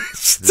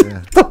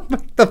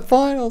 The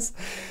finals.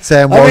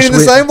 Sam Walsh in the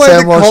same way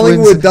that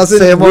Collingwood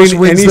doesn't win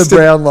wins the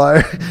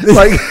Brownlow.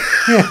 Like,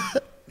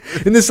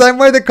 In the same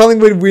way that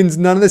Collingwood wins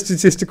none of the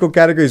statistical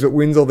categories but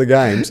wins all the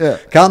games, Yeah.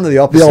 Carlton are the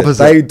opposite.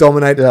 They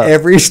dominate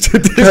every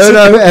statistical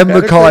Curnow and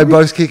category. Mackay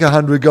both kick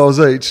 100 goals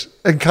each,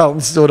 and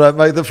Carlton still don't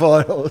make the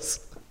finals.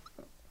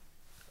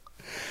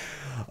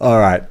 All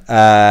right.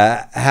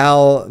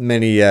 How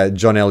many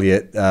John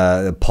Elliott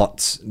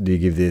pots do you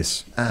give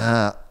this?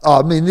 I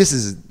mean, this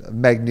is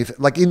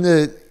magnificent. Like in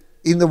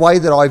the way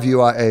that I view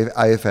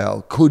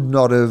AFL, could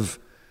not have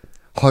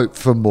hoped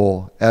for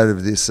more out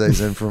of this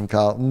season from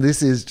Carlton.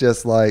 This is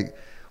just like,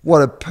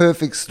 what a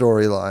perfect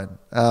storyline.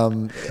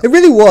 It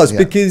really was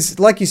because,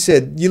 like you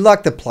said, you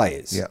like the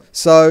players. Yeah.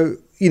 So,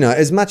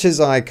 as much as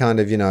I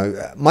kind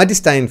of, my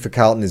disdain for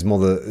Carlton is more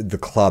the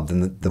club than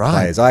the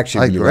players. I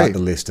actually really like the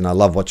list and I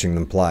love watching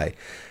them play.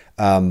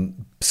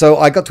 So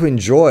I got to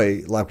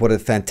enjoy like what a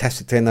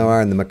fantastic team they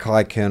are, and the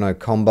Mackay-Curnow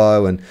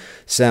combo and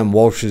Sam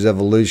Walsh's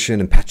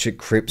evolution and Patrick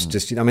Cripps. They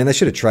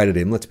should have traded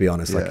him. Let's be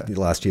honest. Like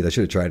last year, they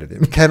should have traded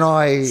him.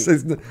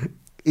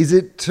 Is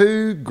it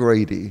too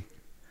greedy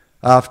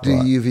after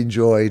you've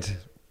enjoyed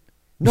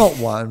not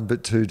one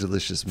but two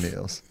delicious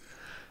meals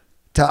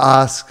to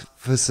ask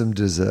for some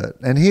dessert?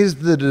 And here's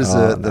the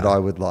dessert that I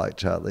would like,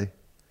 Charlie.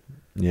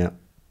 Yeah.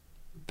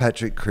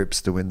 Patrick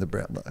Cripps to win the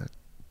Brownlow.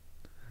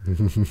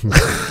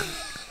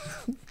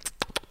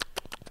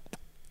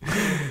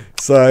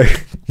 So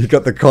you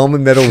got the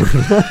Coleman medal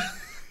winner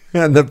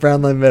and the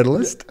Brownlow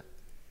medalist,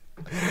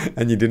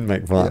 and you didn't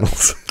make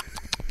finals.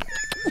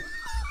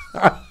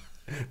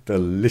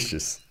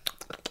 Delicious.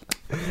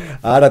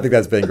 I don't think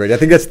that's being greedy. I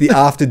think that's the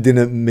after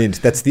dinner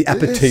mint. That's the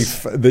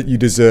aperitif that you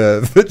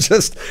deserve. It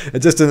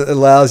just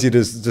allows you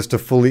to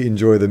fully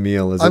enjoy the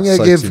meal. I'm going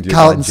to give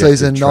Carlton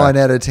season 9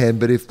 out of 10,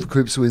 but if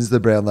Cripps wins the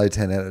Brownlow,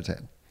 10 out of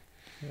 10.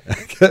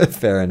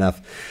 Fair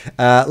enough.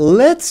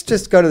 Let's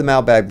just go to the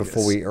mailbag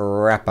before we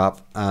wrap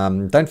up.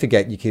 Don't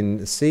forget, you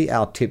can see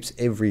our tips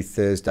every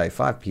Thursday,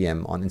 5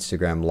 p.m. on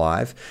Instagram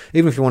Live.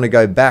 Even if you want to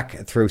go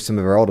back through some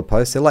of our older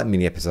posts, they're like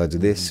mini episodes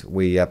of this.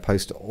 We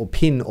post or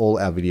pin all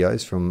our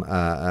videos from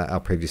our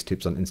previous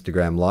tips on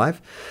Instagram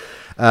Live.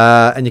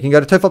 And you can go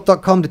to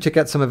tofop.com to check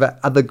out some of our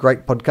other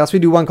great podcasts. We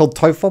do one called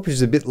Tofop, which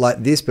is a bit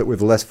like this, but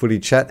with less footy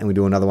chat. And we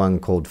do another one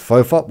called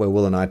Fofop, where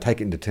Will and I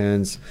take it into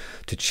turns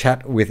to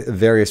chat with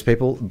various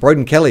people.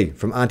 Broden Kelly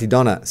from Auntie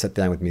Donna sat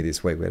down with me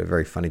this week. We had a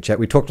very funny chat.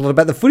 We talked a lot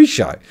about the footy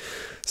show.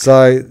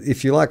 So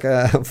if you like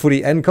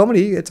footy and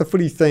comedy, it's a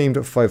footy-themed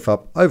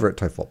Fofop over at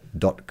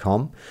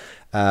tofop.com.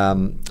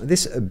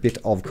 This bit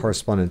of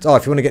correspondence.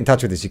 If you want to get in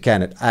touch with us, you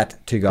can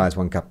at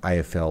 2guys1cup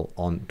AFL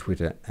on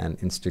Twitter and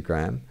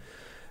Instagram.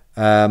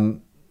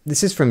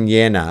 This is from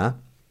Yena.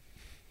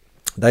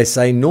 They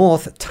say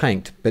North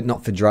tanked, but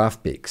not for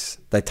draft picks.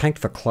 They tanked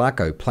for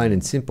Clarko, plain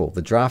and simple.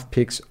 The draft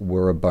picks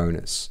were a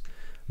bonus.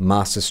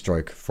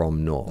 Masterstroke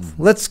from North.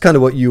 Well, that's kind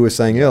of what you were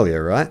saying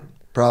earlier, right?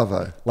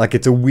 Bravo. Like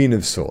it's a win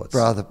of sorts.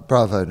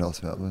 Bravo,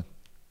 North Melbourne.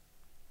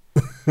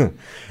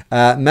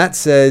 Matt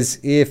says,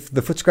 if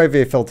the Footscray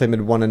VFL team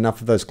had won enough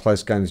of those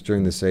close games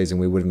during the season,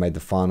 we would have made the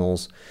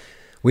finals.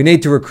 We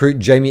need to recruit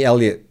Jamie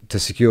Elliott to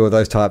secure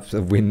those types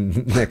of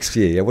win next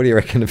year. What do you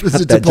reckon about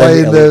that? To play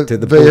in the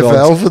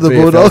VFL for the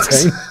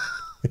Bulldogs?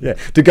 Yeah,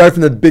 to go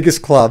from the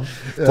biggest club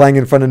playing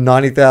in front of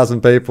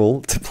 90,000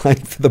 people to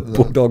playing for the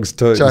Bulldogs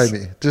too.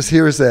 Jamie, just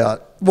hear us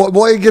out. What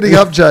are you getting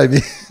up,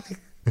 Jamie?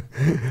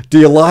 Do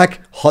you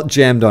like hot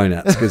jam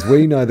donuts? Because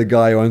we know the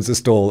guy who owns the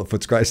stall at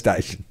Footscray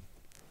Station.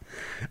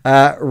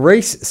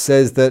 Reese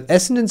says that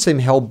Essendon seem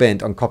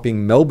hell-bent on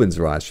copying Melbourne's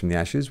rise from the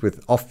Ashes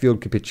with off-field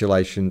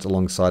capitulations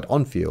alongside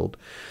on-field.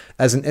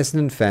 As an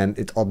Essendon fan,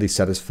 it's oddly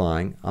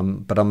satisfying,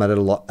 but I'm at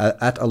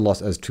a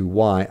loss as to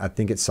why. I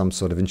think it's some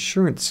sort of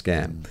insurance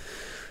scam.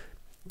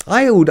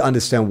 I would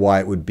understand why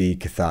it would be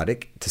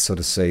cathartic to sort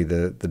of see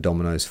the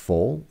dominoes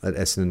fall at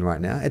Essendon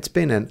right now. It's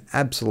been an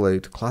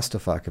absolute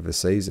clusterfuck of a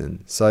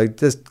season. So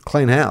just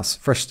clean house,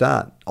 fresh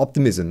start,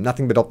 optimism,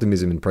 nothing but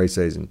optimism in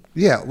pre-season.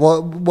 Yeah,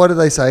 well, what are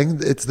they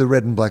saying? It's the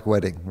red and black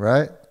wedding,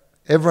 right?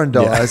 Everyone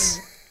dies.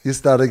 Yeah. You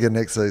start again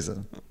next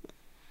season.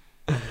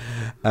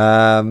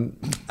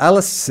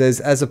 Alice says,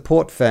 as a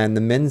Port fan,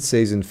 the men's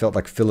season felt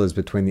like fillers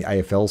between the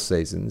AFL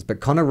seasons,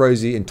 but Connor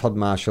Rosie and Todd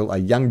Marshall are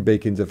young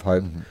beacons of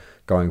hope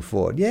going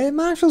forward. Yeah,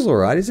 Marshall's all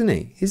right, isn't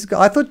he?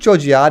 I thought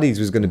Georgiades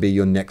was going to be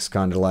your next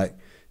kind of like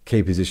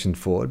key position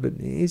forward, but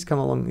he's come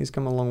a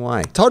long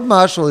way. Todd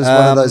Marshall is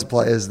one of those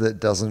players that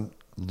doesn't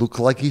look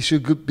like he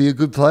should be a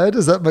good player.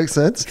 Does that make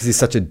sense? Because he's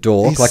such a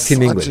dork, like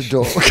Tim English. He's such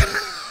a dork.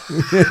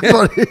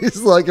 But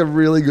he's like a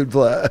really good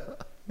player.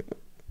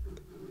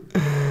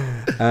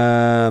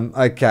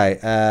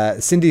 Okay.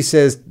 Cindy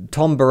says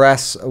Tom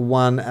Barrass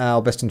won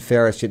our best and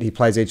fairest, yet he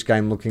plays each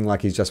game looking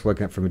like he's just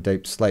woken up from a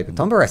deep sleep. And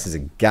Tom Barrass is a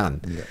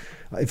gun. Yeah.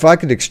 If I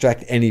could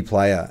extract any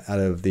player out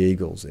of the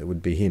Eagles, it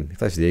would be him. He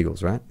plays for the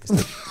Eagles, right? He's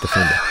the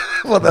defender.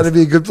 Well, that'd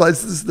be a good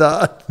place to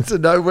start, to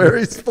know where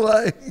he's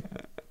playing.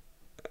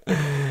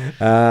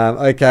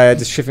 Okay,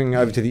 just shifting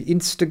over to the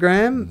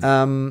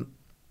Instagram.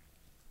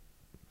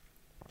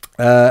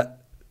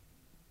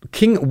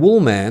 King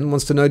Woolman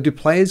wants to know, do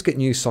players get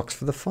new socks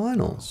for the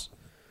finals?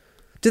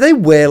 Do they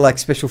wear like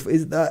special?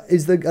 Are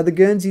the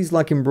Guernseys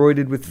like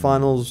embroidered with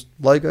finals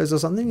logos or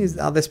something?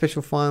 Are there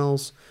special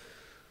finals?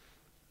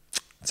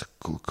 That's a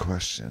good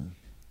question.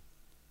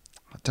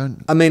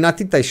 I mean, I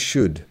think they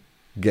should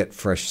get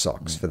fresh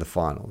socks for the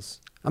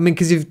finals. I mean,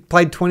 because you've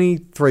played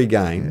 23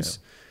 games,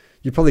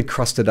 you probably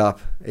crusted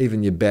up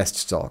even your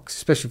best socks,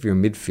 especially if you're a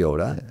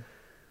midfielder. Yeah.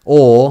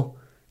 Or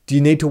do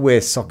you need to wear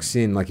socks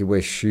in like you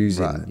wear shoes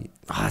in?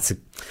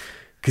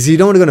 Because you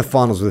don't want to go to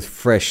finals with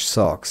fresh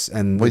socks.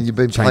 And when you've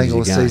been playing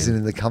all season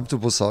in the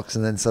comfortable socks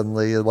and then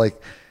suddenly you're like...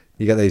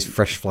 You got these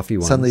fresh, fluffy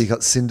ones. Suddenly you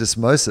got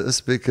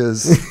syndesmosis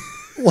because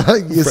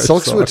like your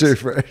socks were too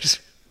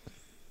fresh.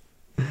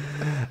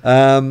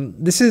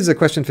 This is a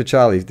question for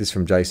Charlie. This is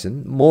from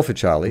Jason. More for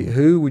Charlie.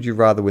 Who would you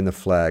rather win the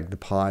flag, the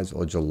Pies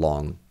or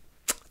Geelong?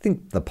 I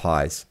think the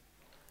Pies.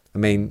 I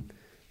mean,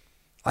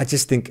 I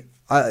just think...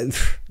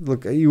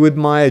 look, you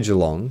admire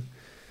Geelong,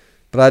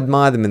 but I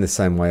admire them in the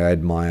same way I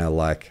admire,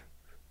 like,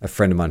 a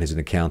friend of mine who's an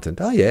accountant.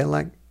 Oh, yeah,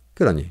 like,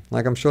 good on you.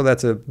 Like, I'm sure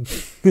that's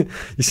you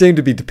seem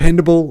to be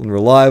dependable and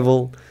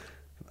reliable.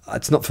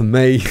 It's not for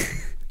me.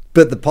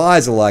 But the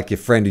Pies are like your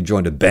friend who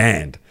joined a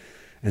band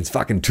and it's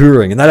fucking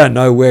touring and they don't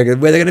know where they're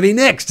going to be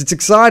next. It's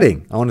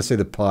exciting. I want to see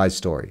the Pies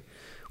story.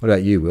 What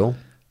about you, Will?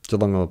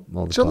 Geelong or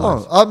the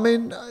Geelong. Pies? I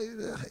mean,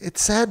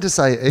 it's sad to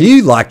say.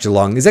 You like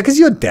Geelong. Is that because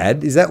your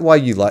dad? Is that why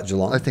you like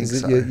Geelong? I think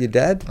so. Your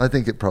dad? I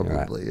think it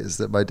probably is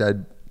that my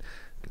dad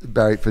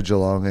barracked for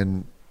Geelong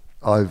and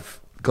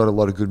I've got a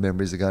lot of good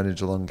memories of going to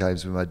Geelong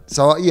games with my...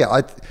 So,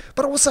 yeah,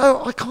 but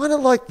also I kind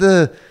of like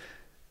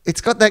it's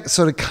got that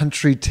sort of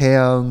country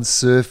town,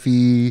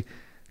 surfy,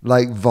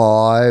 like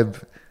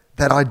vibe,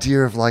 that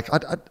idea of like,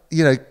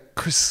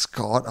 Chris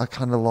Scott, I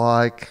kind of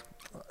like,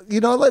 I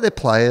like their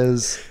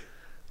players.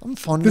 I'm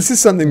fond of... This is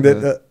something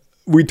that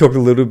we talked a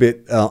little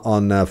bit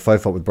on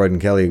Fofop with Broden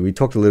Kelly. We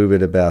talked a little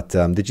bit about,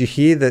 did you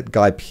hear that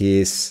Guy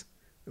Pearce,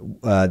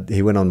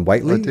 he went on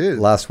Waitley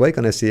last week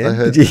on SEN?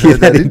 Did you hear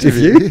that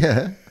interview?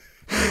 Yeah.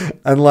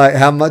 And like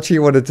how much he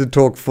wanted to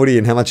talk footy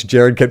and how much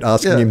Jared kept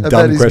asking him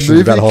dumb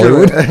questions about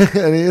Hollywood.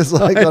 And he was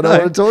like, I don't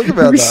want to talk about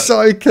that. He was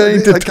so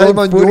keen to talk I came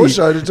on footy. your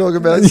show to talk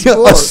about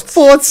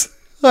sports.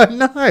 I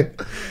know.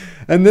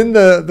 And then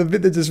the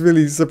bit that just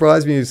really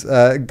surprised me is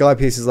Guy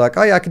Pearce is like,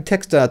 oh yeah, I could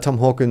text Tom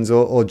Hawkins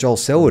or Joel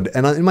Selwood.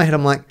 And in my head,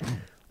 I'm like,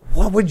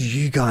 what would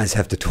you guys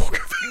have to talk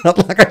about?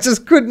 Like, I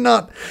just could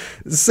not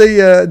see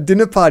a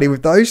dinner party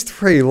with those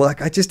three. Like,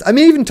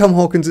 even Tom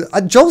Hawkins,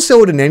 Joel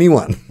Selwood and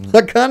anyone.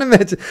 I can't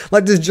imagine.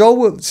 Like, does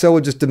Joel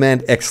Selwood just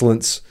demand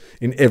excellence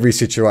in every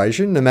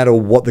situation, no matter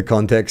what the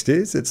context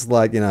is? It's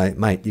like,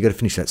 mate, you got to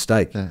finish that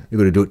steak. Yeah. You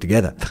got to do it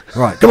together.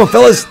 All right, come on,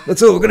 fellas.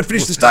 That's all. We're going to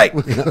finish the steak.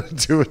 We're going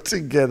to do it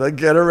together.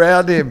 Get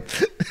around him.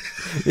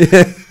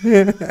 Yeah.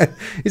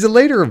 He's a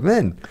leader of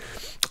men.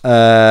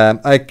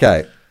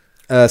 Okay.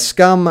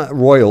 Scum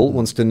Royal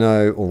wants to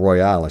know, or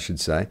Royale, I should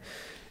say,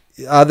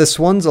 are the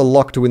Swans a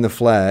lock to win the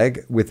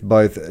flag with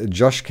both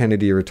Josh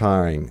Kennedy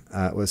retiring?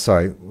 Are the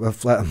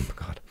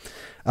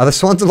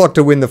Swans a lock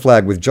to win the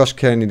flag with Josh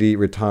Kennedy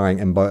retiring,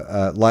 and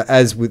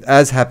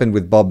as happened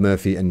with Bob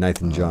Murphy and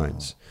Nathan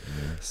Jones?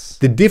 Yes.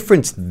 The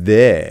difference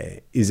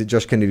there is that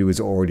Josh Kennedy was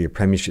already a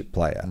premiership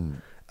player.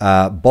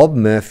 Bob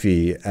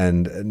Murphy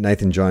and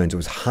Nathan Jones, it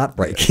was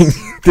heartbreaking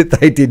that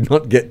they did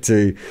not get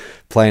to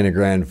play in a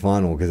grand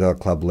final because they were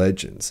club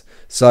legends.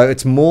 So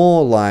it's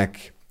more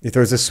like if there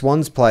was a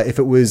Swans player, if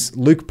it was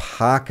Luke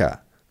Parker,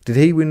 did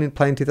he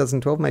play in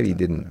 2012? Maybe he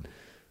didn't.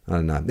 I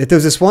don't know. If there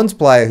was a Swans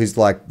player who's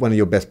like one of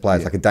your best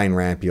players, like a Dane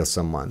Rampy or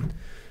someone,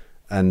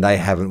 and they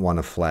haven't won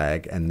a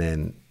flag, and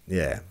then,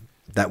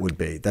 that's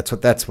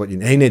what he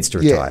needs to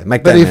retire. Yeah,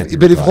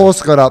 but if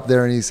Horse got up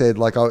there and he said,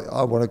 like,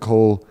 I want to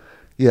call...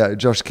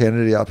 Josh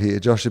Kennedy up here.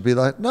 Josh would be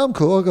like, no, I'm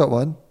cool. I got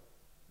one.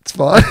 It's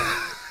fine.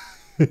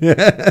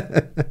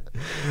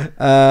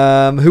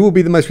 Who will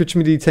be the most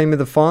Richmondy team of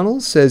the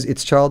finals? Says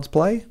it's child's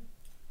play.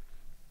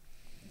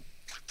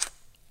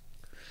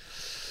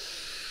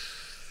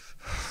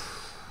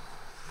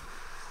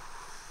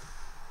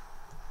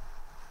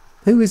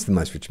 Who is the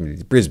most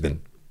Richmondy?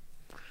 Brisbane.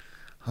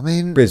 I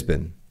mean,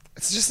 Brisbane.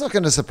 It's just not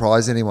going to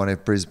surprise anyone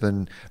if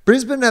Brisbane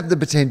have the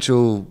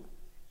potential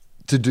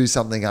to do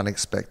something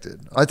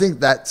unexpected. I think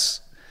that's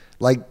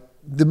like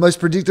the most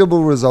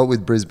predictable result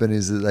with Brisbane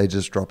is that they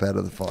just drop out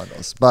of the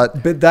finals.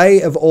 But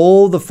they, of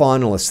all the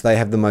finalists, they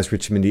have the most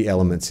Richmondy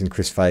elements in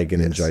Chris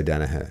Fagan and Joe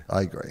Danaher.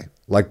 I agree.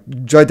 Like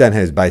Joe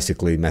Danaher is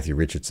basically Matthew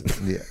Richardson.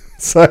 Yeah.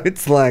 So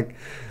it's like,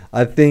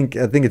 I think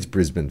it's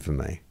Brisbane for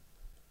me.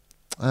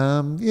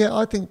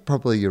 I think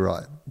probably you're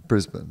right.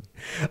 Brisbane.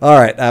 All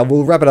right,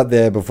 we'll wrap it up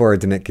there before our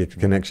internet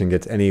connection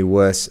gets any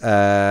worse.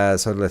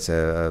 So let's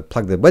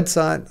plug the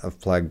website. I've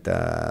plugged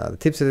the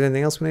tips. Is there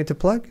anything else we need to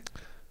plug?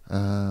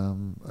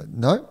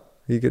 No.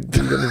 You got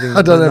anything?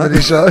 I don't have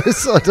any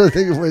shows. I don't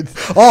think it would.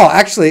 Oh,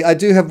 actually, I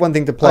do have one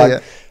thing to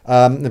plug.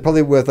 They're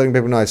probably worth letting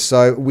people know.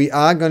 So we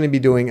are going to be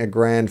doing a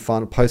grand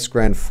final,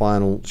 post-grand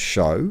final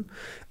show.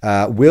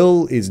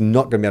 Will is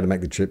not going to be able to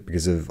make the trip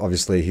because of,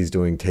 obviously, he's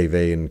doing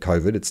TV and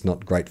COVID. It's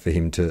not great for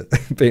him to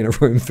be in a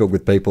room filled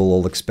with people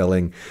all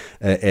expelling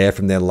air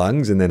from their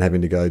lungs and then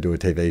having to go do a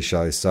TV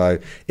show. So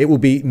it will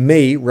be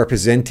me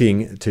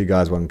representing Two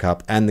Guys, One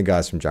Cup and the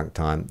guys from Junk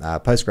Time.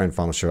 Post-grand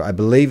final show. I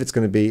believe it's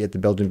going to be at the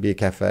Belgian Beer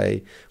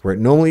Cafe where it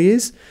normally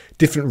is.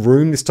 Different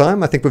room this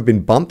time. I think we've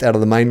been bumped out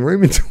of the main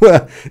room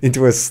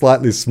into a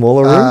slightly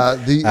smaller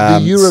room.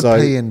 The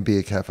European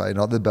Beer Cafe,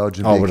 not the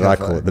Belgian Beer Cafe. Oh, what did I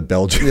call it? The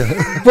Belgian.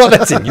 Yeah. Well,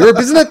 that's in Europe,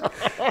 isn't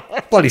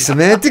it? Bloody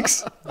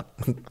semantics.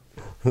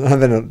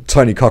 I'm in a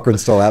Tony Cochran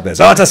style out there.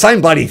 So it's the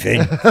same bloody thing.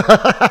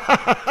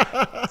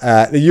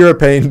 The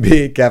European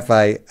Beer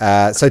Cafe.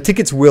 So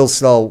tickets will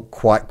sell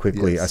quite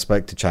quickly. Yes. I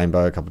spoke to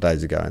Chambo a couple of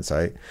days ago, and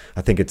so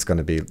I think it's going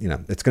to be,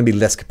 it's going to be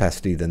less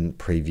capacity than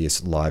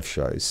previous live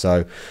shows.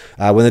 So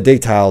when the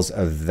details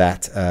of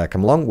that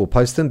come along, we'll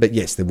post them. But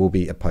yes, there will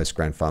be a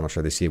post-grand final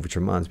show this year, which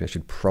reminds me I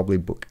should probably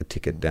book a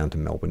ticket down to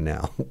Melbourne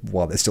now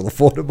while they're still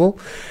affordable.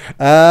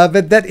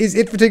 But that is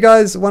it for Two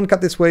Guys, One Cup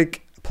this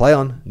week. Play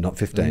on, not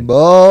 15.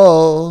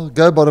 Ball.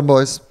 Go bottom,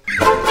 boys.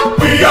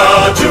 We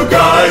are Two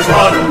Guys,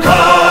 One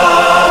Cup.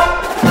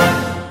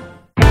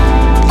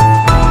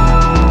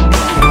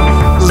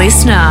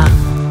 Listener.